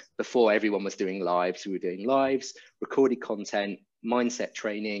lives. Before everyone was doing lives, we were doing lives, recorded content, mindset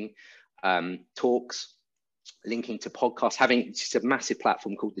training, talks, linking to podcasts, having just a massive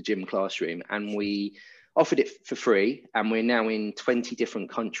platform called the Gym Classroom. And we offered it for free, and we're now in 20 different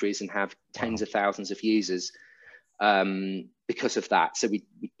countries and have tens of thousands of users because of that. So we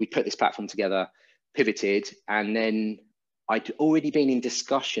put this platform together, pivoted, and then I'd already been in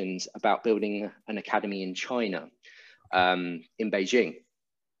discussions about building an academy in China, in Beijing,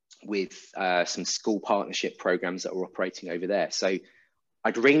 with some school partnership programs that were operating over there. So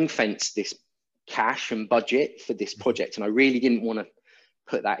I'd ring-fenced this cash and budget for this project, and I really didn't want to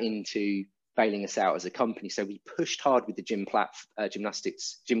put that into bailing us out as a company. So we pushed hard with the Gym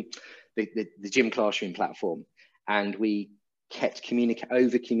Classroom platform, and we kept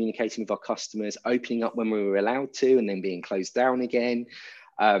over communicating with our customers, opening up when we were allowed to, and then being closed down again,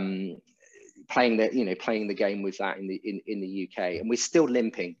 playing the game with that in the UK. And we're still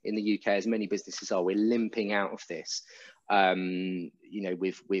limping in the UK, as many businesses are. We're limping out of this,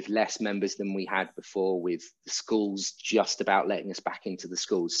 with less members than we had before, with the schools just about letting us back into the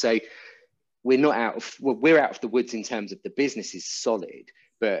schools. So we're out of the woods in terms of the business is solid,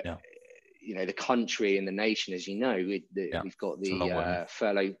 but the country and the nation, as you know, we've got the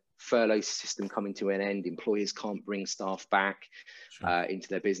furlough system coming to an end. Employers can't bring staff back into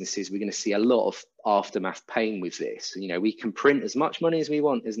their businesses. We're going to see a lot of aftermath pain with this. We can print as much money as we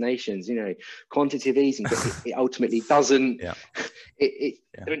want as nations, quantitative easing, but it ultimately doesn't, it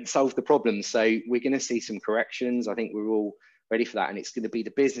doesn't solve the problem. So we're going to see some corrections. I think we're all ready for that. And it's going to be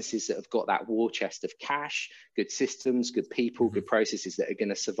the businesses that have got that war chest of cash, good systems, good people, good processes that are going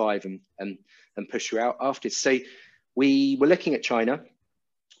to survive and push through out after. So we were looking at China.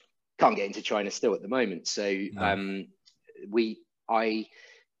 Can't get into China still at the moment. So beginning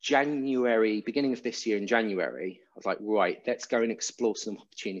of this year in January, I was like, right, let's go and explore some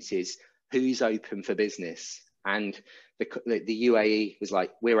opportunities. Who's open for business? And the UAE was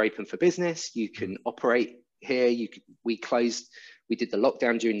like, we're open for business. You can operate here. We did the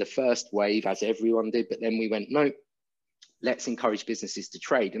lockdown during the first wave, as everyone did, but then we went, no, let's encourage businesses to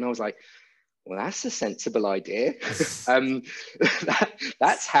trade. And I was like, well, that's a sensible idea.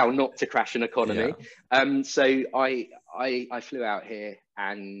 That's how not to crash an economy. So I flew out here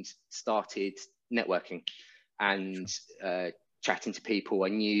and started networking and chatting to people.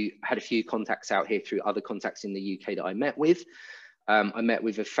 I had a few contacts out here through other contacts in the UK that I met with. I met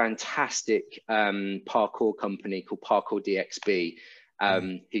with a fantastic parkour company called Parkour DXB,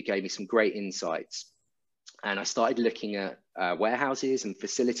 who gave me some great insights. And I started looking at warehouses and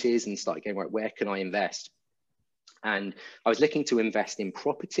facilities and started going, right, where can I invest? And I was looking to invest in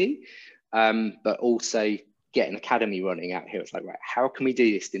property, but also get an academy running out here. It's like, right, how can we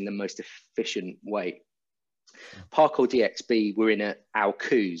do this in the most efficient way? Parkour DXB were in Al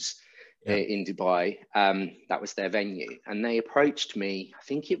Quoz in Dubai. That was their venue. And they approached me, I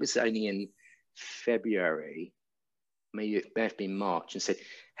think it was only in February, maybe it may have been March, and said,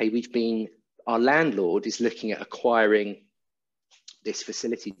 hey, our landlord is looking at acquiring this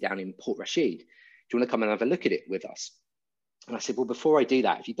facility down in Port Rashid. Do you want to come and have a look at it with us? And I said, well, before I do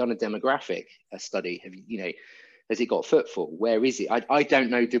that, have you done a demographic study? Have you, has it got footfall? Where is it? I don't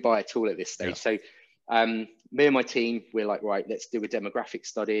know Dubai at all at this stage. So me and my team, we're like, right, let's do a demographic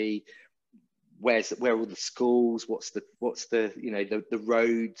study. Where are all the schools? What's the the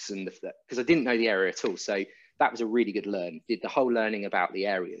roads and because I didn't know the area at all. So that was a really good learn. Did the whole learning about the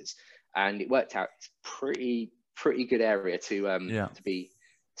areas, and it worked out pretty good area to be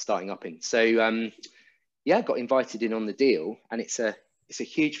starting up in. So got invited in on the deal, and it's a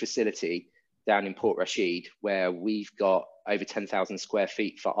huge facility. down in Port Rashid, where we've got over 10,000 square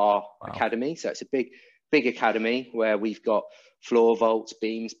feet for our academy. So it's a big academy where we've got floor vaults,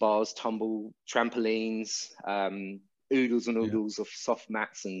 beams, bars, tumble, trampolines, oodles and oodles of soft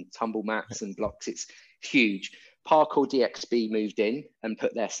mats and tumble mats and blocks. It's huge. Parkour DXB moved in and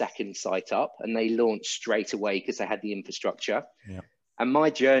put their second site up, and they launched straight away because they had the infrastructure. And my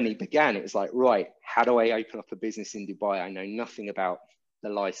journey began. It was like, right, how do I open up a business in Dubai? I know nothing about the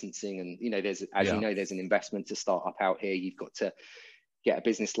licensing, and you know, there's, as you know, there's an investment to start up out here. You've got to get a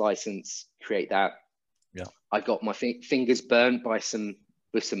business license, create that. I got my fingers burned by some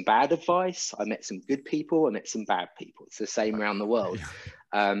bad advice. I met some good people. I met some bad people. It's the same around the world.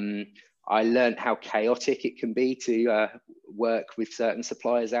 I learned how chaotic it can be to work with certain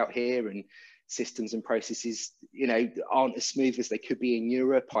suppliers out here, and systems and processes, you know, aren't as smooth as they could be in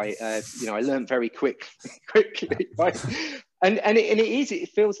Europe. I learned very quickly, right? And it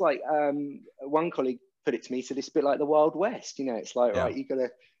feels like one colleague put it to me, said it's a bit like the Wild West. You know, it's like, right, you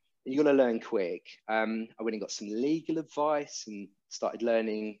gotta learn quick. I went and got some legal advice and started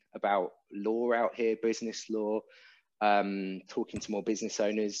learning about law out here, business law, talking to more business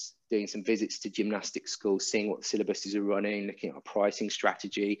owners, doing some visits to gymnastics schools, seeing what syllabuses are running, looking at our pricing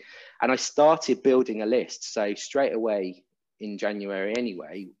strategy. And I started building a list. So straight away in January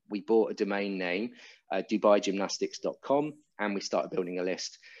anyway, we bought a domain name, DubaiGymnastics.com, and we started building a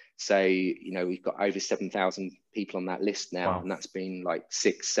list. So, you know, we've got over 7,000 people on that list now, and that's been like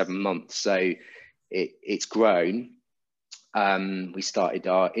 6-7 months. So it's grown. We started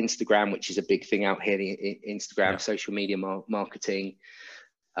our Instagram, which is a big thing out here, Instagram, social media marketing.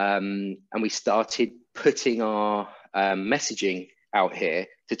 And we started putting our messaging out here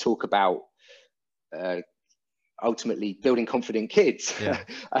to talk about ultimately building confident kids,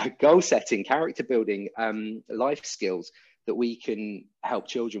 goal setting, character building, life skills that we can help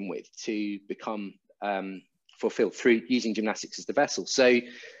children with to become fulfilled through using gymnastics as the vessel. So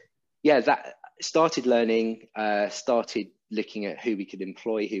that started learning, started looking at who we could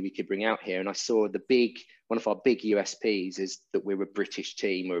employ, who we could bring out here. And I saw one of our big USPs is that we're a British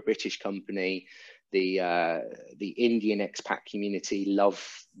team, we're a British company. The Indian expat community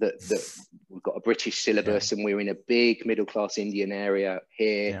love that we've got a British syllabus, and we're in a big middle-class Indian area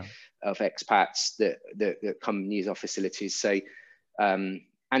here of expats that come and use our facilities. So,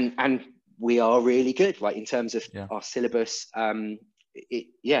 and we are really good, like in terms of our syllabus.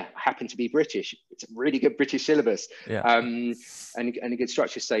 Happen to be British. It's a really good British syllabus, and a good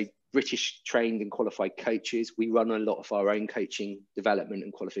structure. So British trained and qualified coaches. We run a lot of our own coaching development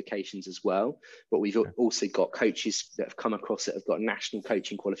and qualifications as well, but we've also got coaches that have come across that have got national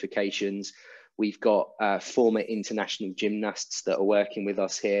coaching qualifications. We've got former international gymnasts that are working with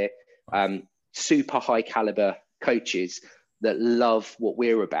us here, super high caliber coaches that love what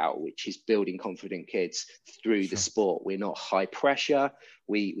we're about, which is building confident kids through the sport. We're not high pressure.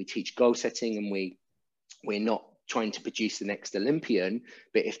 We teach goal setting, and we're not trying to produce the next Olympian,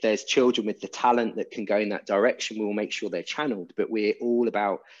 but if there's children with the talent that can go in that direction, we will make sure they're channeled. But we're all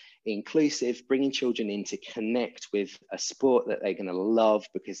about inclusive, bringing children in to connect with a sport that they're going to love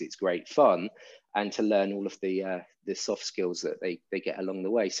because it's great fun, and to learn all of the soft skills that they get along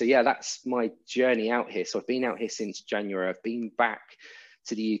the way. So that's my journey out here. So I've been out here since January. I've been back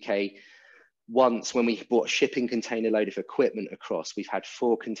to the UK once when we bought a shipping container load of equipment across. We've had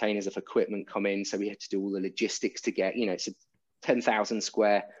 4 containers of equipment come in, so we had to do all the logistics to get, it's a 10,000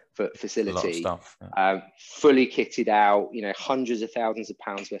 square foot facility, fully kitted out, hundreds of thousands of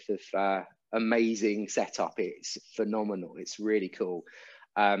pounds worth of amazing setup. It's phenomenal. It's really cool.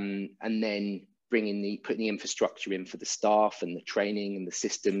 And then putting the infrastructure in for the staff and the training and the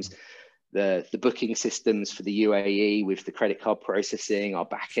systems, the booking systems for the UAE with the credit card processing, our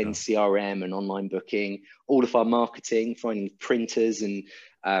back-end CRM and online booking, all of our marketing, finding printers and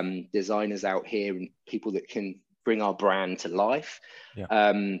designers out here and people that can bring our brand to life,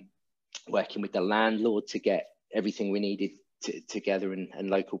 working with the landlord to get everything we needed together, and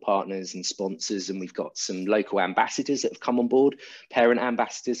local partners and sponsors. And we've got some local ambassadors that have come on board, parent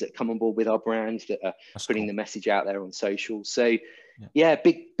ambassadors that come on board with our brand that are putting the message out there on social. So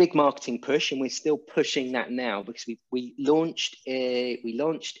big marketing push, and we're still pushing that now because we launched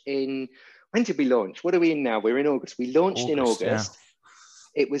in, when did we launch? What are we in now? We're in August. We launched in August.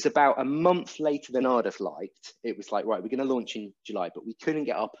 it was about a month later than I'd have liked. It was like, right, we're going to launch in July, but we couldn't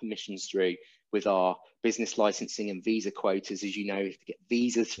get our permissions through with our business licensing and visa quotas. As you know, you have to get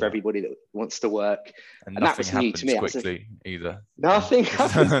visas for everybody that wants to work. And that was new to me. Quickly either. Nothing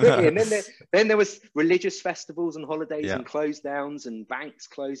happens quickly. And then there was religious festivals and holidays and close downs and banks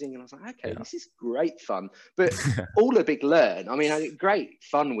closing. And I was like, okay, this is great fun, but all a big learn. I mean, I had great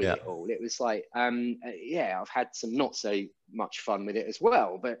fun with it all. It was like, I've had some not so much fun with it as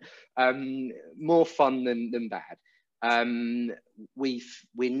well, but more fun than bad. We're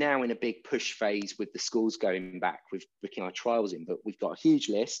now in a big push phase with the schools going back with booking our trials in, but we've got a huge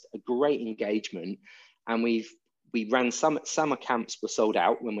list, a great engagement, and we ran summer camps were sold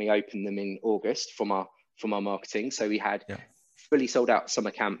out when we opened them in August from our marketing. So we had fully sold out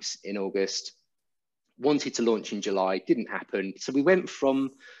summer camps in August, wanted to launch in July, didn't happen. So we went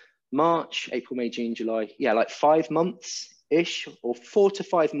from March, April, May, June, July, like 5 months ish, or 4 to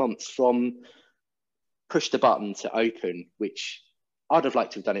 5 months from push the button to open, which I'd have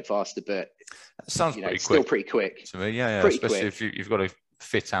liked to have done it faster, but it sounds still pretty quick to me. Especially quick. If you've got to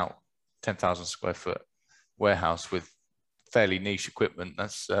fit out 10,000 square foot warehouse with fairly niche equipment,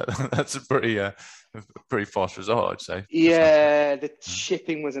 that's a pretty fast result, I'd say. The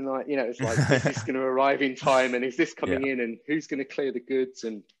shipping was it's like, is this going to arrive in time, and is this coming in, and who's going to clear the goods?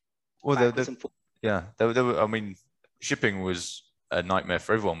 And I mean, shipping was a nightmare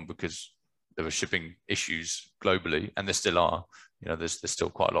for everyone because there were shipping issues globally, and there still are. There's still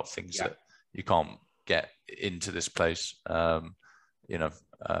quite a lot of things that you can't get into this place, for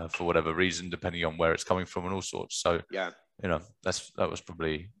whatever reason, depending on where it's coming from and all sorts. So that was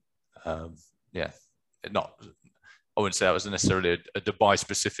probably not. I wouldn't say that was necessarily a Dubai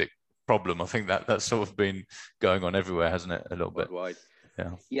specific problem. I think that's sort of been going on everywhere, hasn't it? A little bit. Worldwide.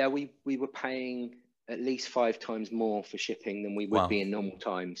 Yeah. We were paying at least 5 times more for shipping than we would be in normal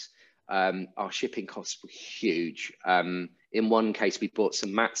times. Our shipping costs were huge. In one case, we bought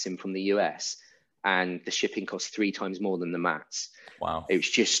some mats in from the US, and the shipping cost 3 times more than the mats. Wow. It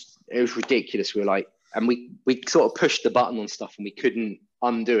was ridiculous. We were like, and we sort of pushed the button on stuff and we couldn't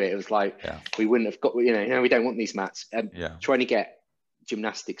undo it. It was like, we wouldn't have got, we don't want these mats. Trying to get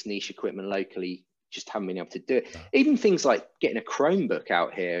gymnastics niche equipment locally, just haven't been able to do it. Even things like getting a Chromebook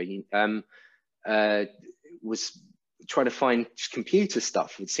out here, was trying to find computer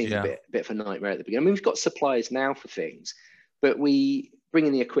stuff. It seemed a bit of a nightmare at the beginning. I mean, we've got suppliers now for things, but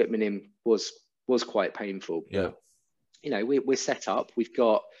bringing the equipment in was quite painful. But, we're set up. We've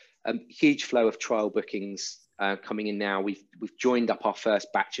got a huge flow of trial bookings coming in now. We've joined up our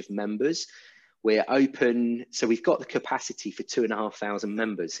first batch of members. We're open, so we've got the capacity for 2,500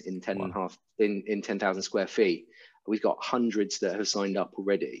 members in 10,000 square feet. We've got hundreds that have signed up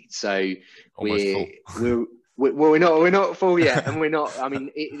already. So we're not full yet, and we're not. I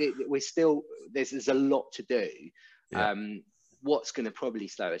mean, we're still. There's a lot to do. What's going to probably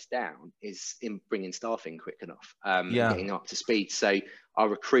slow us down is in bringing staff in quick enough, getting up to speed. So our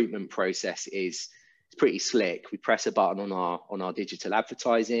recruitment process is pretty slick. We press a button on our digital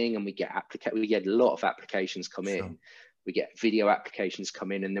advertising, and we get a lot of applications come in. We get video applications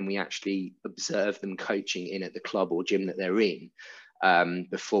come in, and then we actually observe them coaching in at the club or gym that they're in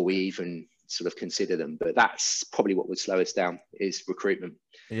before we even sort of consider them. But that's probably what would slow us down, is recruitment.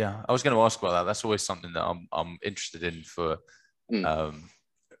 Yeah, I was going to ask about that. That's always something that I'm interested in for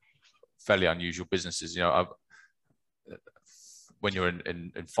fairly unusual businesses. When you're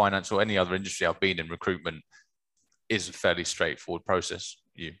in finance or any other industry I've been in, recruitment is a fairly straightforward process.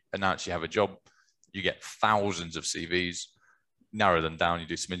 You announce you have a job, you get thousands of CVs, narrow them down, you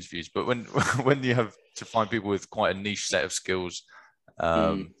do some interviews. But when you have to find people with quite a niche set of skills,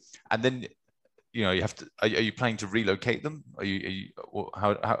 and then you have to. Are you planning to relocate them?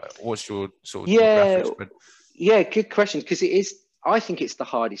 What's your sort of geographic spread? Yeah, good question. Because I think it's the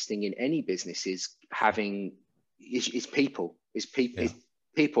hardest thing in any business is people.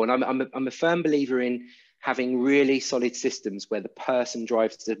 People, and I'm a firm believer in having really solid systems where the person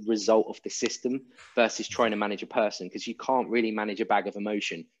drives the result of the system versus trying to manage a person, because you can't really manage a bag of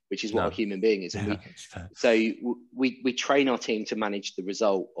emotion, which is what a human being is. And we train our team to manage the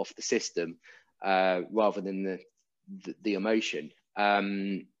result of the system rather than the emotion.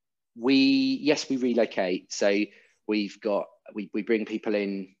 We relocate. So we bring people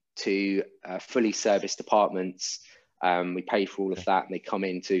in to fully serviced apartments. We pay for all of that, and they come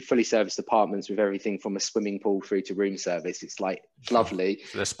into fully serviced apartments with everything from a swimming pool through to room service. It's like lovely.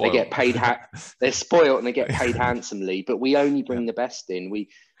 So they get paid. They're spoiled, and they get paid handsomely. But we only bring the best in. We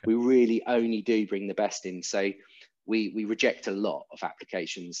really only do bring the best in. So we reject a lot of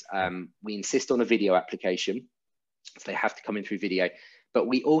applications. We insist on a video application, so they have to come in through video. But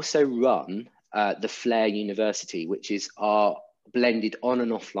we also run the Flair University, which is our blended on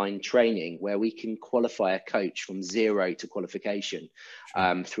and offline training, where we can qualify a coach from zero to qualification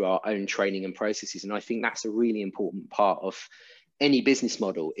through our own training and processes. And I think that's a really important part of any business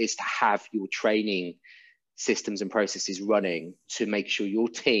model, is to have your training systems and processes running to make sure your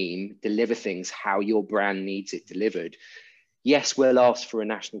team deliver things how your brand needs it delivered. Yes, we'll ask for a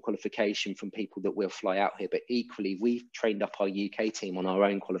national qualification from people that will fly out here, but equally, we've trained up our UK team on our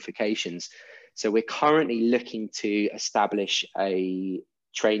own qualifications. So we're currently looking to establish a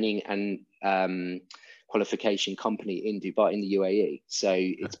training and qualification company in Dubai, in the UAE. So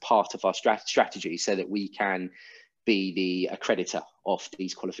it's part of our strategy so that we can be the accreditor of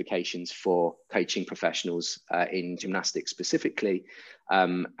these qualifications for coaching professionals in gymnastics specifically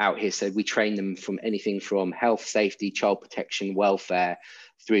out here. So we train them from anything from health, safety, child protection, welfare,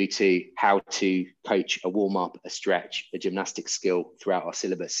 through to how to coach a warm-up, a stretch, a gymnastics skill throughout our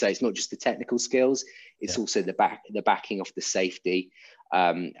syllabus. So it's not just the technical skills, it's also the backing of the safety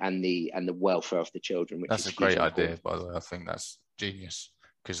and the welfare of the children. Which that's is a great important. idea, by the way. I think that's genius,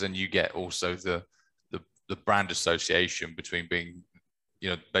 because then you get also the brand association between being,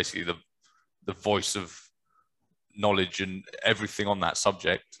 basically the voice of knowledge and everything on that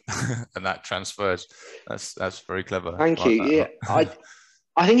subject, and that transfers. That's very clever. Thank you. Yeah,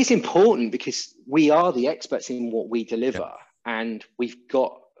 I think it's important because we are the experts in what we deliver, and we've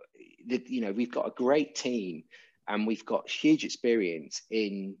got a great team, and we've got huge experience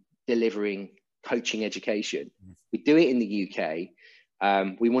in delivering coaching education. We do it in the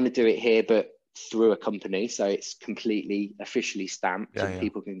UK. We want to do it here, but through a company, so it's completely officially stamped, and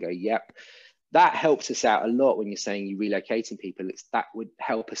people can go, yep. That helps us out a lot when you're saying you're relocating people. That would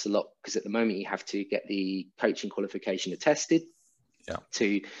help us a lot, because at the moment you have to get the coaching qualification attested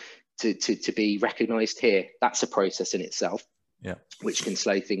to be recognised here. That's a process in itself, which can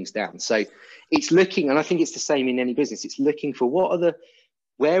slow things down. So it's looking, and I think it's the same in any business. It's looking for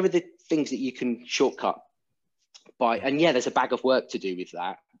where are the things that you can shortcut by, and there's a bag of work to do with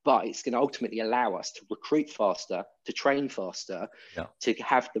that. But it's going to ultimately allow us to recruit faster, to train faster, to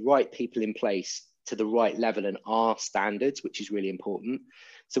have the right people in place to the right level and our standards, which is really important.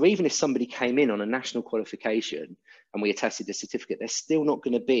 So even if somebody came in on a national qualification and we attested the certificate, they're still not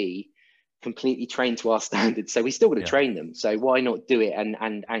going to be completely trained to our standards. So we still got to train them. So why not do it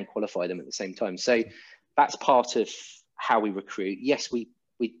and qualify them at the same time? So that's part of how we recruit. Yes, we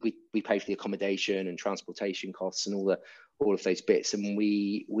pay for the accommodation and transportation costs and all of those bits, and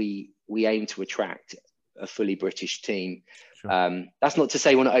we aim to attract a fully British team. That's not to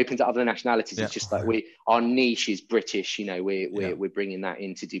say we're not open to other nationalities. It's just like our niche is British. We're bringing that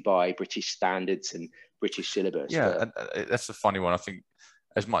into Dubai, British standards and British syllabus. And that's a funny one. I think,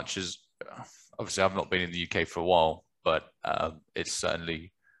 as much as obviously I've not been in the UK for a while, but it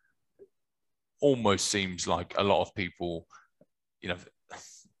certainly almost seems like a lot of people,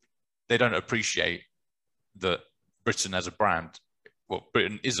 they don't appreciate that Britain as a brand. Well,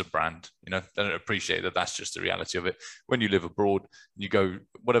 Britain is a brand, they don't appreciate that that's just the reality of it. When you live abroad, you go,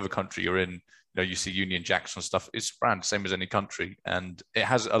 whatever country you're in, you see Union Jacks and stuff, it's a brand, same as any country. And it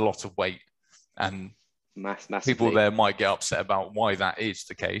has a lot of weight, and people there might get upset about why that is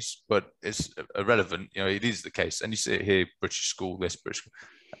the case, but it's irrelevant. It is the case. And you see it here, British school, this British school.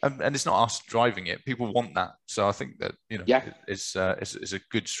 And it's not us driving it. People want that. So I think that, it's a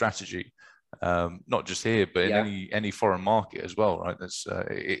good strategy. Not just here, but in any foreign market as well, right?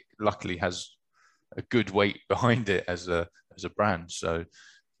 It luckily has a good weight behind it as a brand. So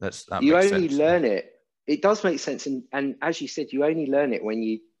that you makes only sense. Learn it. It does make sense, and as you said, you only learn it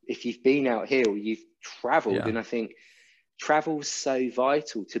if you've been out here or you've travelled. And I think travel's so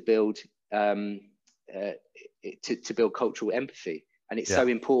vital to build to build cultural empathy, and it's so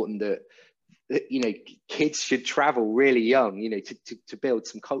important that kids should travel really young, to build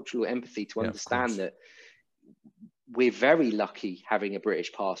some cultural empathy, to understand that we're very lucky having a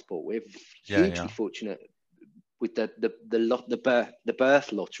British passport. We're hugely fortunate with the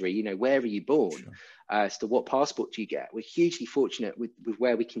birth lottery. Where are you born? As to what passport do you get? We're hugely fortunate with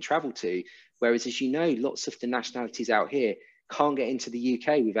where we can travel to. Whereas, as you know, lots of the nationalities out here can't get into the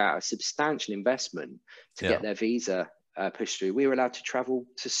UK without a substantial investment to get their visa pushed through. We were allowed to travel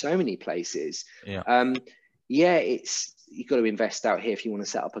to so many places. You've got to invest out here if you want to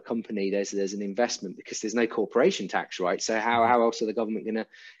set up a company. There's an investment because there's no corporation tax, right? So how else are the government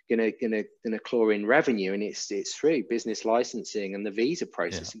gonna claw in revenue? And it's through business licensing and the visa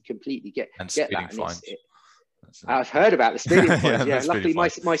process, and completely get that. Fines. I've heard about the speeding fines. Luckily my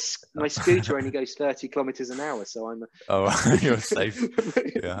scooter only goes 30 kilometers an hour, so I'm you're safe.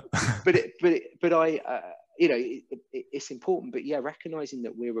 you know, it's important, but yeah, recognizing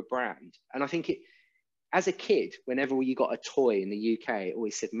that we're a brand. And I think as a kid, whenever you got a toy in the UK, it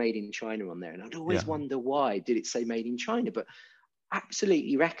always said made in China on there. And I'd always wonder why did it say made in China? But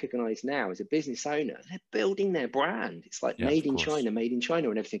absolutely recognize now as a business owner, they're building their brand. It's like made in China and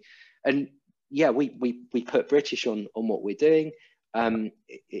everything. And yeah, we put British on what we're doing.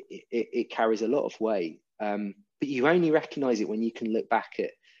 It carries a lot of weight. But you only recognize it when you can look back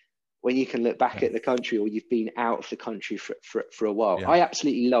at at the country, or you've been out of the country for a while. I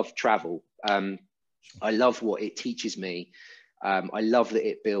absolutely love travel. I love what it teaches me. I love that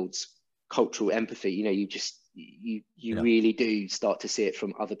it builds cultural empathy. You know, you really do start to see it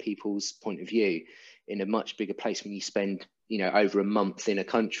from other people's point of view in a much bigger place when you spend, you know, over a month in a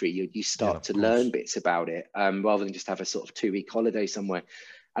country. You start to learn bits about it, rather than just have a sort of 2-week holiday somewhere.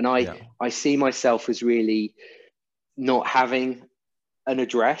 And I see myself as really not having an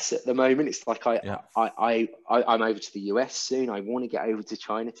address at the moment. It's like I'm over to the US soon. I want to get over to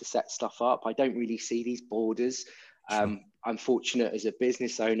China to set stuff up. I don't really see these borders. I'm fortunate as a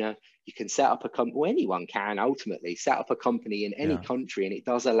business owner, you can set up a company, well, anyone can ultimately set up a company in any country, and it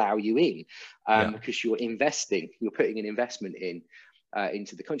does allow you in, because you're putting an investment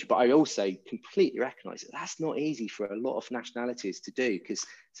into the country. But I also completely recognize that that's not easy for a lot of nationalities to do, because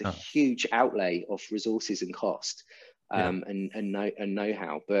it's a huge outlay of resources and cost, and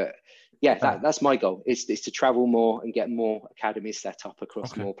know-how. But yeah, that's my goal, is to travel more and get more academies set up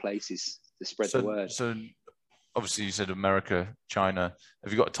across more places to spread the word. So obviously you said America, China.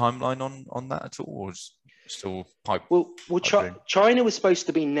 Have you got a timeline on that at all, or is it still pipe? Well, China was supposed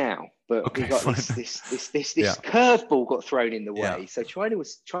to be now, but we got this curveball got thrown in the way. So China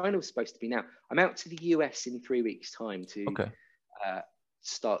was supposed to be now. I'm out to the US in 3 weeks' time to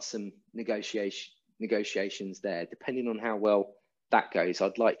start some negotiations there. Depending on how well that goes,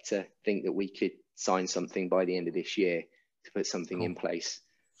 I'd like to think that we could sign something by the end of this year to put something in place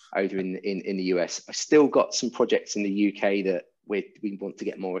over in the US. I still got some projects in the UK that we want to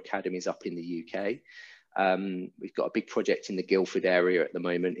get more academies up in the UK. We've got a big project in the Guildford area at the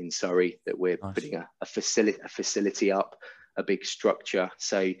moment in Surrey that we're putting a facility up, a big structure.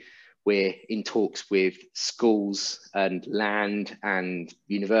 So we're in talks with schools and land and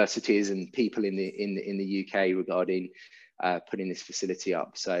universities and people in the UK regarding putting this facility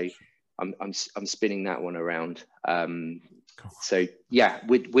up. So I'm spinning that one around. So yeah,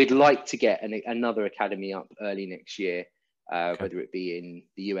 we'd like to get another academy up early next year, whether it be in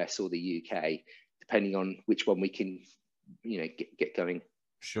the US or the UK, depending on which one we can, you know, get going.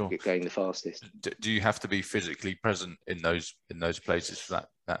 Get going the fastest. Do you have to be physically present in those places for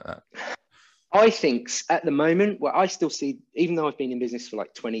that? I think at the moment, well, I still see, even though I've been in business for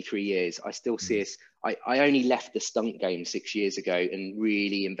like 23 years, I still see us. I only left the stunt game 6 years ago and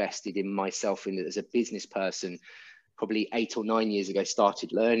really invested in myself as a business person. Probably 8 or 9 years ago,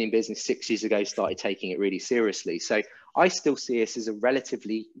 started learning business. 6 years ago, started taking it really seriously. So I still see us as a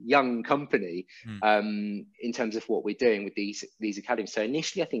relatively young company in terms of what we're doing with these academies. So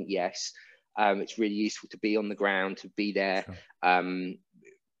initially, I think yes, it's really useful to be on the ground, to be there,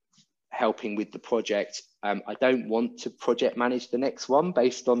 helping with the project. I don't want to project manage the next one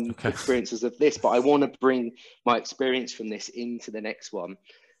based on experiences of this, but I want to bring my experience from this into the next one,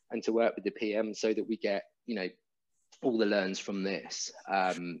 and to work with the PM so that we get, you know, all the learns from this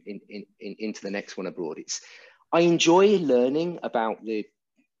into the next one abroad. I enjoy learning about the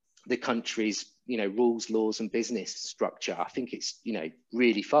country's, you know, rules, laws, and business structure. I think it's, you know,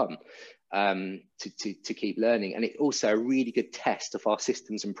 really fun to keep learning, and it's also a really good test of our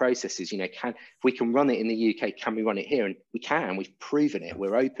systems and processes. You know, if we can run it in the UK, can we run it here? And we can. We've proven it.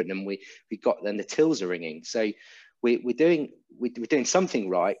 We're open, and we got. Then the tills are ringing. So we're doing something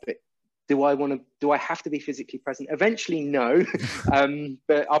right, but. Do I have to be physically present? Eventually, no.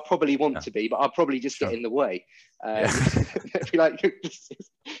 But I'll probably want to be, but I'll probably just get in the way. Be like,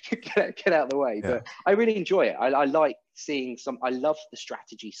 get out of the way. Yeah. But I really enjoy it. I like seeing I love the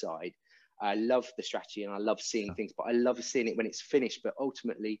strategy side. I love the strategy, and I love seeing things, but I love seeing it when it's finished. But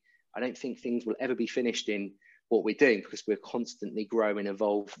ultimately, I don't think things will ever be finished in what we're doing, because we're constantly grow and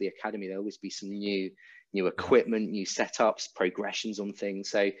evolve the academy. There'll always be some new equipment, new setups, progressions on things.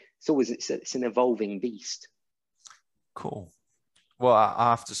 So it's an evolving beast. Cool. Well, I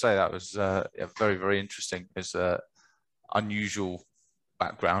have to say that was very, very interesting. It's an unusual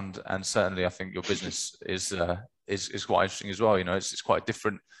background, and certainly I think your business is quite interesting as well. You know, it's quite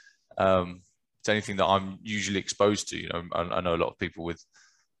different to anything that I'm usually exposed to. You know, I know a lot of people with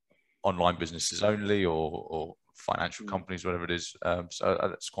online businesses only, or financial companies, whatever it is. So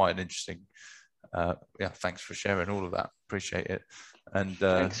that's quite an interesting. Thanks for sharing all of that. Appreciate it. And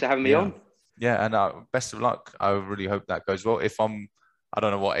thanks for having me on. Yeah, and best of luck. I really hope that goes well. I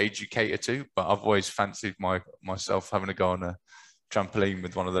don't know what age you cater to, but I've always fancied myself having to go on a trampoline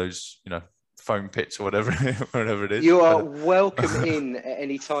with one of those, foam pits or whatever, whatever it is. You are welcome in at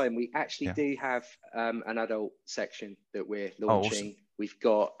any time. We actually Yeah. do have an adult section that we're Oh, launching. awesome. We've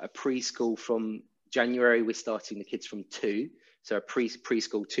got a preschool from January. We're starting the kids from 2, so a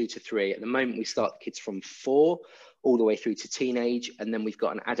preschool 2 to 3. At the moment, we start the kids from 4 all the way through to teenage, and then we've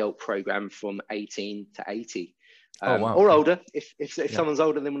got an adult program from 18 to 80, Oh, wow. or Yeah. older. If Yeah. someone's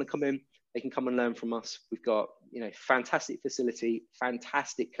older and they want to come in, they can come and learn from us. We've got fantastic facility,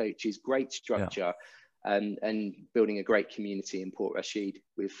 fantastic coaches, great structure. Yeah. And building a great community in Port Rashid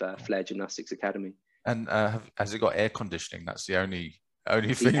with Flair Gymnastics Academy. And has it got air conditioning? That's the only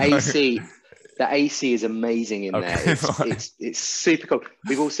thing. The AC is amazing in there. It's super cool.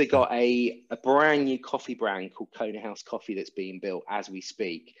 We've also got a brand new coffee brand called Kona House Coffee that's being built as we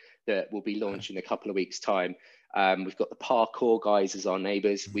speak, that will be launched in a couple of weeks' time. We've got the parkour guys as our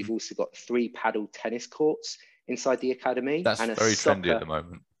neighbours. Mm-hmm. We've also got 3 paddle tennis courts inside the academy. That's and very trendy at the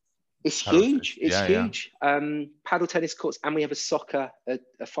moment. It's huge. It's huge. Yeah. Paddle tennis courts, and we have a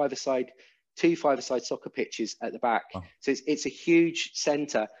 5-a-side, 2 5-a-side soccer pitches at the back. Oh. So it's a huge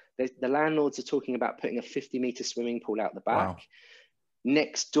centre. The landlords are talking about putting a 50-metre swimming pool out the back. Wow.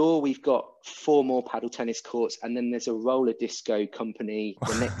 Next door, we've got 4 more paddle tennis courts, and then there's a roller disco company.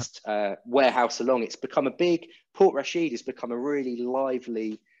 The next warehouse along. It's become a big. Port Rashid has become a really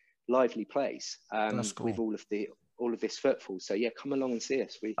lively place. That's cool. With all of this footfall. So yeah, come along and see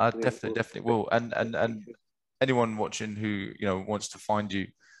us. Definitely will. And anyone watching who wants to find you,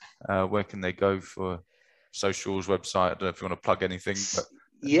 where can they go for socials, website? I don't know if you want to plug anything. But...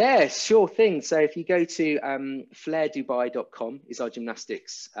 Yeah, sure thing. So if you go to flairdubai.com is our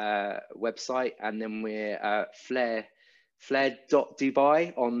gymnastics website, and then we're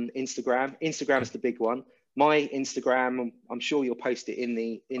flair.dubai on Instagram. Instagram's the big one. My Instagram, I'm sure you'll post it in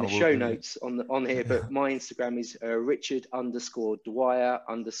the show notes on here, but my Instagram is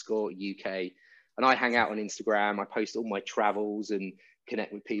Richard_Dwyer_UK, and I hang out on Instagram. I post all my travels and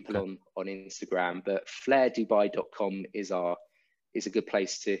connect with people on Instagram. But flairdubai.com is a good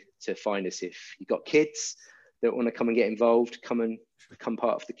place to find us. If you've got kids that want to come and get involved, come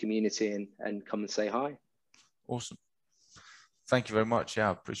part of the community and come and say hi. Awesome. Thank you very much. Yeah,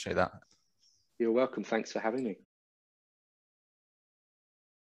 I appreciate that. You're welcome. Thanks for having me.